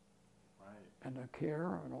made. Right. And the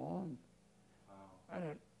care and all. Wow. And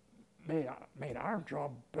it made our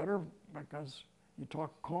job better because you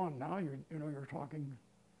talk Kahn now, you're talking.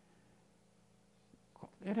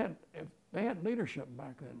 They had leadership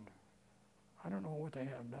back then. I don't know what they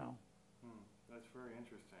have now. That's very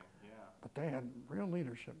interesting. Yeah. But they had real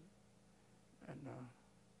leadership,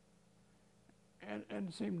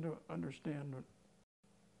 and seemed to understand that.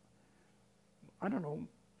 I don't know.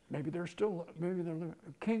 Maybe they're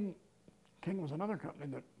King. King was another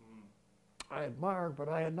company that I admired, but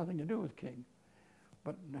I had nothing to do with King.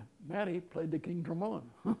 But Matty played the King trombone,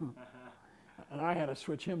 and I had to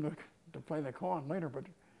switch him to play the Kahn later. But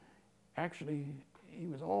actually, he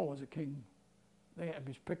was always a King they have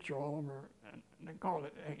his picture all over, and they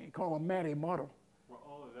call him Matty Motto. Well,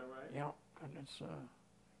 oh, is that right? Yeah, and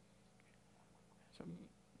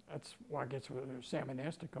that's why I guess Sammy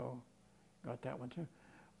Nestico got that one too.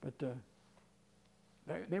 But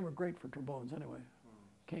they were great for trombones anyway.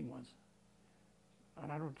 King was,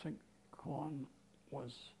 and I don't think Con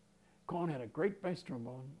had a great bass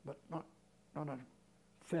trombone, but not a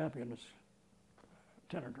fabulous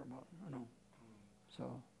tenor trombone. You know,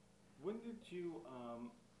 so. When did you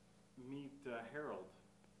meet Harold?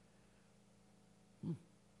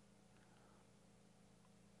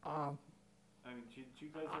 I mean, did you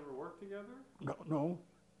guys ever work together? No,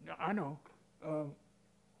 I know. A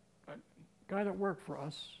guy that worked for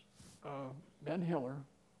us, Ben Hiller,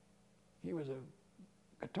 he was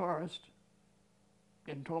a guitarist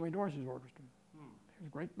in Tommy Dorsey's orchestra. He was a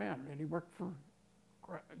great man, and he worked for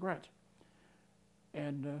Gratz.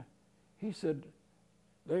 And he said,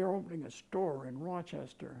 they are opening a store in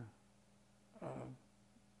Rochester. They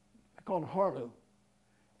call it Harlow.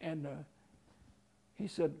 And he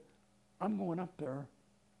said, I'm going up there,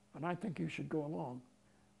 and I think you should go along.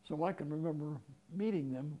 So I can remember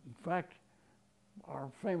meeting them. In fact,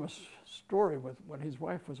 our famous story with when his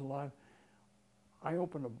wife was alive, I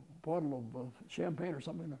opened a bottle of champagne or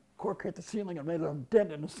something, and the cork hit the ceiling and made a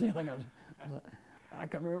dent in the ceiling. I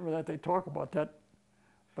can remember that. They talk about that.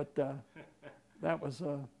 But that was,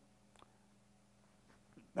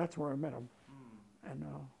 that's where I met him. And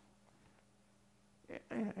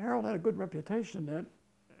Harold had a good reputation then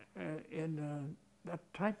in that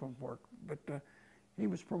type of work, but he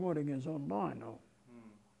was promoting his own line, though,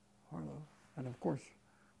 Harlow. And of course,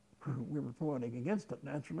 we were promoting against it,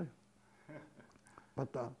 naturally.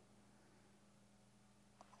 But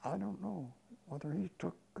I don't know whether he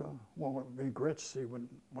took, well, it would be great to see when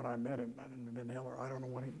I met him in Ben Hiller. I don't know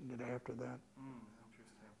what he did after that.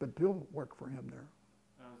 Interesting. But Bill worked for him there.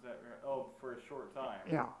 Oh, is that right? Oh, for a short time?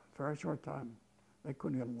 Yeah, very short time. They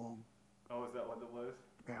couldn't get along. Oh, is that what it was?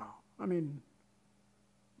 Yeah, I mean,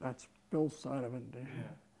 that's Bill's side of it.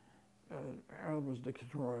 Yeah. Harold was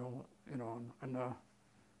dictatorial, you know, and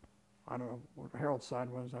I don't know what Harold's side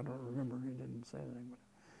was. I don't remember. He didn't say anything. But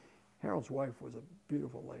Harold's wife was a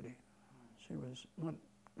beautiful lady. She was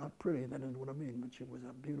not pretty. That is what I mean. But she was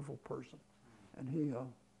a beautiful person, and he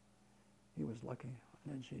was lucky.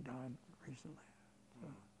 And then she died recently. So,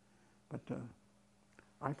 but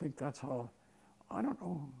I think that's how. I don't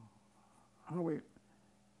know how we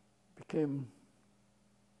became.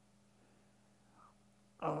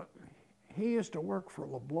 He used to work for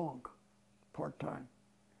LeBlanc part-time,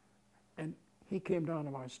 and he came down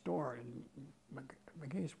to my store in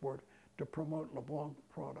McGeesport to promote LeBlanc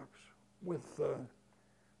products with the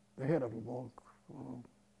head of LeBlanc.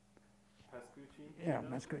 Pascucci? Yeah,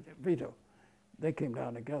 Pascucci, Vito. They came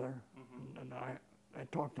down together, and they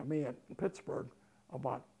talked to me at Pittsburgh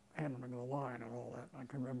about handling the line and all that. I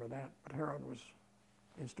can remember that, but Harold was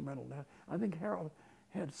instrumental in that. I think Harold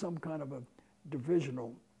had some kind of a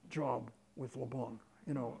divisional job with LeBlanc.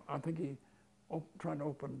 You know, I think he tried to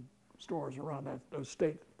open stores around that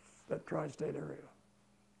tri-state area.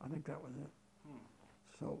 I think that was it.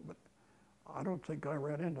 So, but I don't think I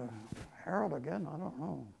ran into Harold again. I don't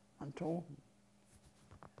know until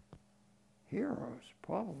here. I was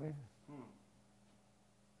probably.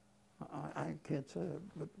 I can't say it,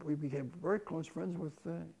 but we became very close friends with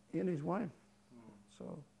he and his wife.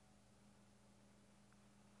 So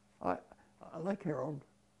I like Harold,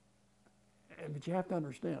 but you have to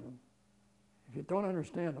understand him. If you don't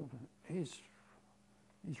understand him, he's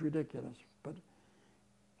ridiculous. But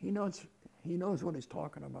he knows what he's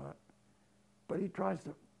talking about. But he tries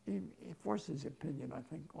to he forces his opinion, I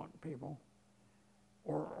think, on people,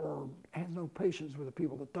 or has no patience with the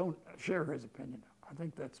people that don't share his opinion. I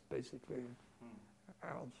think that's basically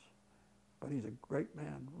Harold's. But he's a great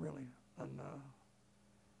man, really, and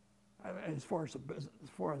as far as the business, as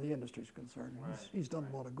far as the industry is concerned, he's done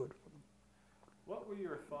a lot of good for them. What were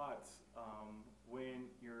your thoughts when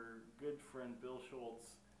your good friend Bill Schultz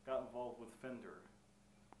got involved with Fender?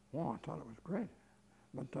 Well, I thought it was great,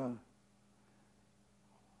 but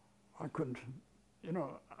I couldn't, you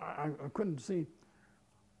know, I couldn't see.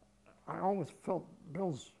 I always felt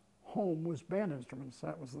Bill's home was band instruments.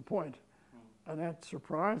 That was the point, and that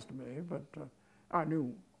surprised me. But I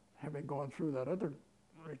knew, having gone through that other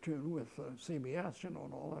tune with CBS, you know,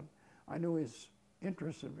 and all that, I knew his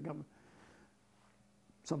interest had become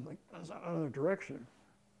something another direction.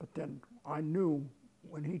 But then I knew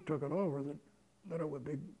when he took it over that it would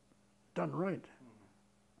be done right,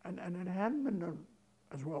 and it hadn't been done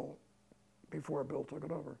as well before Bill took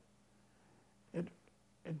it over.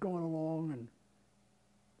 It gone along and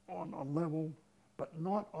on a level, but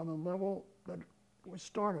not on the level that we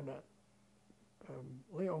started at.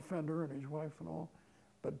 Leo Fender and his wife and all,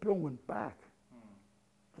 but Bill went back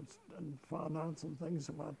and found out some things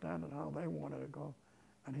about that and how they wanted to go,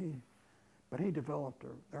 but he developed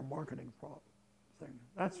their marketing thing.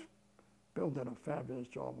 Bill did a fabulous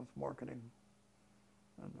job with marketing,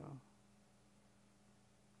 and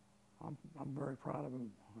I'm very proud of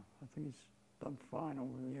him. I think he's done fine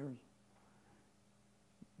over the years.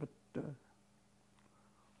 But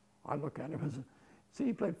I look at him as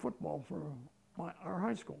he played football for our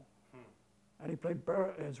high school, and he played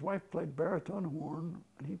his wife played baritone horn,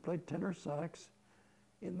 and he played tenor sax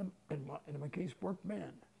in the McKeesport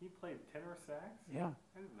band. He played tenor sax? Yeah.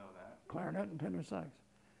 I didn't know that. Clarinet and tenor sax.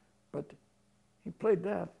 But he played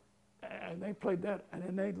that, and they played that, and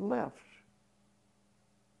then they left.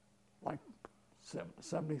 Like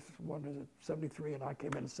 73, and I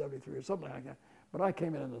came in 73 or something like that. But I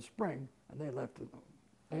came in the spring, and they left.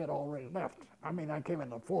 They had already left. I mean, I came in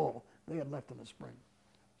the fall. They had left in the spring.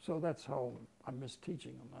 So that's how I miss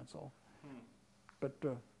teaching them, that's all. But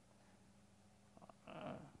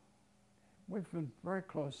we've been very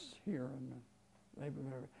close here, and they've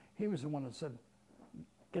been he was the one that said,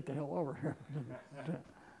 get the hell over here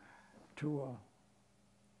to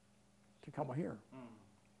come here.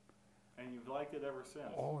 And you've liked it ever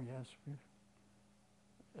since? Oh, yes.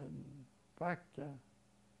 In fact,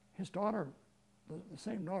 his daughter, the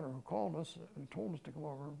same daughter who called us and told us to come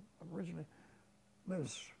over originally,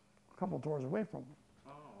 lives a couple doors away from him.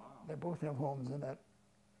 Oh, wow. They both have homes in that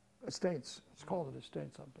estates. It's called the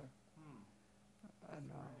estates up there.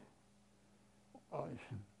 And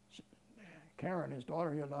Karen, his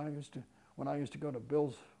daughter, and I when I used to go to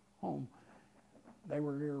Bill's home, they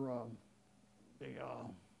were near the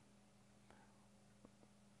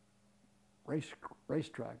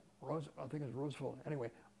racetrack. I think it's Roseville.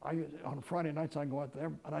 Anyway, on Friday nights I'd go out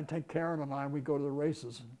there, and I'd take Karen and we'd go to the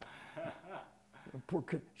races. The poor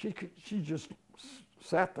kid, she just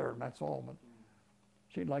sat there, and that's all. But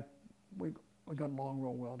we got along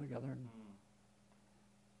real well together.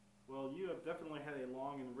 Well, you have definitely had a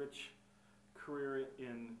long and rich career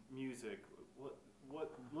in music.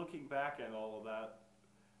 What looking back at all of that,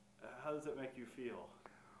 how does it make you feel?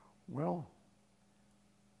 Well,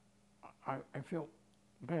 I feel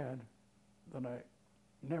bad that I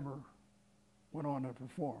never went on to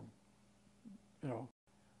perform. You know,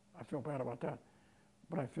 I feel bad about that.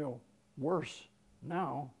 But I feel worse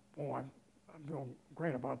now. Oh, I feel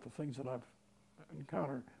great about the things that I've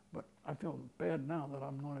encountered, but I feel bad now that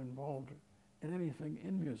I'm not involved in anything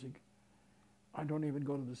in music. I don't even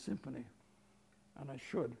go to the symphony, and I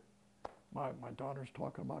should. My daughter's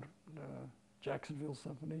talking about Jacksonville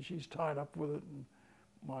Symphony. She's tied up with it, and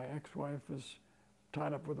my ex-wife is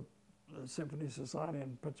tied up with the Symphony Society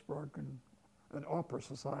in Pittsburgh and an Opera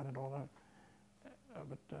Society and all that.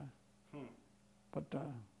 But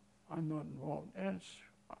I'm not involved. And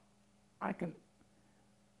I can,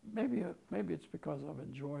 maybe it's because I've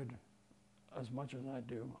enjoyed as much as I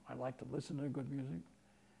do. I like to listen to good music.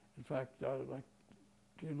 In fact,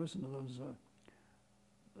 do you listen to those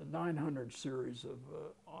the 900 series of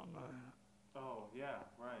on? Oh yeah,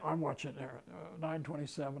 right. I'm watching there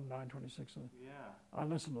 927, 926. Yeah. I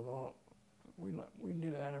listen to all. We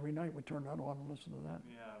do that every night. We turn that on and listen to that.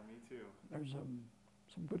 Yeah, me too. There's some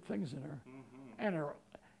good things in there, Mm-hmm. and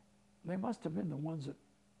they must have been the ones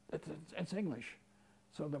that it's English,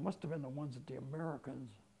 so they must have been the ones that the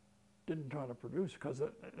Americans didn't try to produce because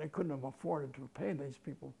they couldn't have afforded to pay these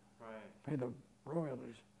people, pay the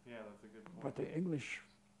royalties. Yeah, that's a good point. But the English,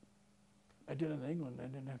 they did in England. They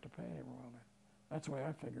didn't have to pay any royalty. That's the way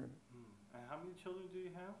I figured it. And how many children do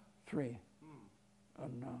you have? 3,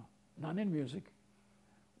 and none in music.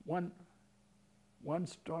 One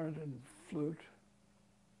started in flute.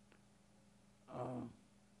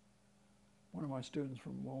 One of my students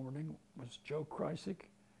from Walmerding was Joe Kreisig,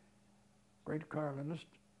 great violinist,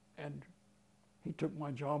 and he took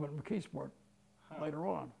my job at McKeesport later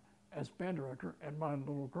on as band director. And my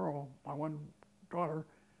little girl, my one daughter,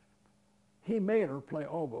 he made her play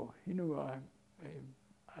oboe. He knew I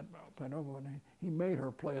played oboe, and he made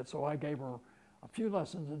her play it. So I gave her a few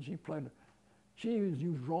lessons, and she played. She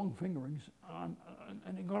used wrong fingerings, and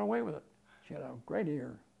he got away with it. She had a great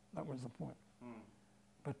ear. That was the point.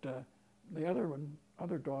 But the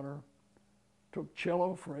other daughter took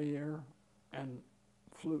cello for a year and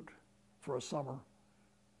flute for a summer,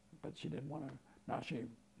 but she didn't want to. Now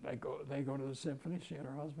they go to the symphony. She and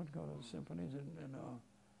her husband go to the symphonies in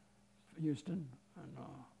Houston, and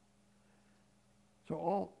so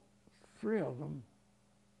all 3 of them.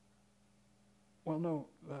 Well, no,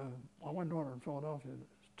 my one daughter in Philadelphia is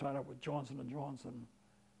tied up with Johnson & Johnson.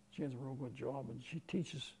 She has a real good job, and she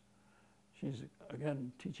teaches, she's,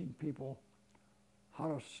 again, teaching people how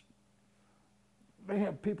to, they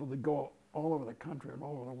have people that go all over the country and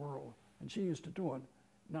all over the world, and she used to do it.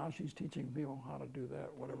 Now she's teaching people how to do that,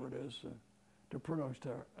 whatever it is, to produce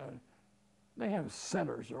their, they have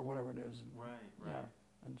centers or whatever it is. Right, right. Yeah,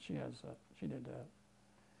 and she has that, she did that.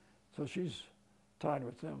 So she's tied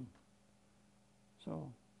with them.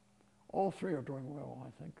 So all three are doing well,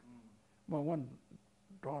 I think. Well, one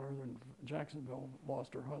daughter in Jacksonville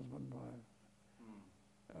lost her husband by,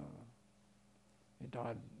 he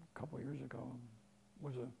died a couple of years ago.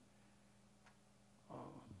 Was a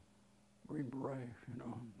Green Beret, you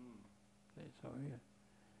know. So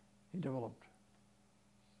he developed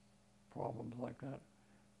problems like that.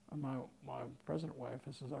 And my present wife,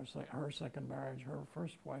 this is her second marriage. Her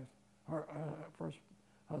first wife, her first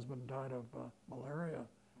husband died of malaria,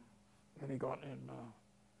 and he got in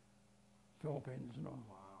Philippines, you know.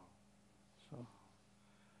 Wow. So,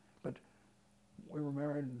 but we were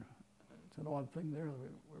married. And it's an odd thing there.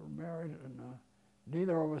 We were married, and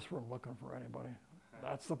neither of us were looking for anybody.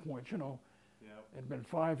 That's the point, you know. Yep. It'd been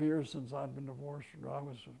 5 years since I'd been divorced. And I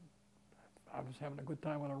was having a good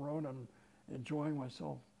time on the road and enjoying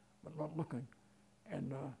myself, but not looking.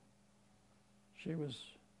 And she was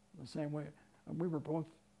the same way. And we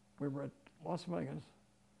were at Las Vegas,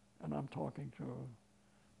 and I'm talking to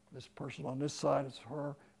this person. On this side is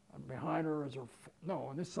her, and behind her is her, no,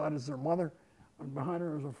 on this side is their mother, and behind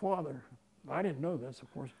her is her father. I didn't know this,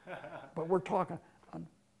 of course, but we're talking.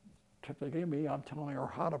 Typically me, I'm telling her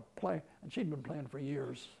how to play, and she'd been playing for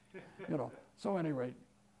years, you know. So at any rate,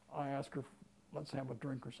 I asked her, let's have a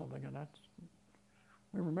drink or something, and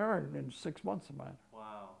we were married in 6 months of that.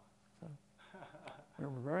 Wow. So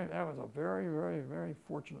that was a very, very, very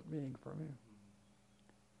fortunate meeting for me.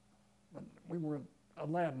 But we were at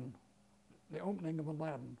Aladdin, the opening of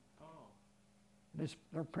Aladdin. Oh.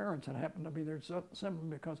 Their parents had happened to be there simply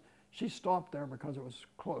because she stopped there because it was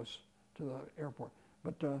close to the airport.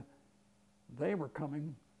 But they were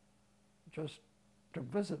coming just to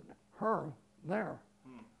visit her there.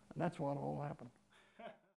 And that's what all happened.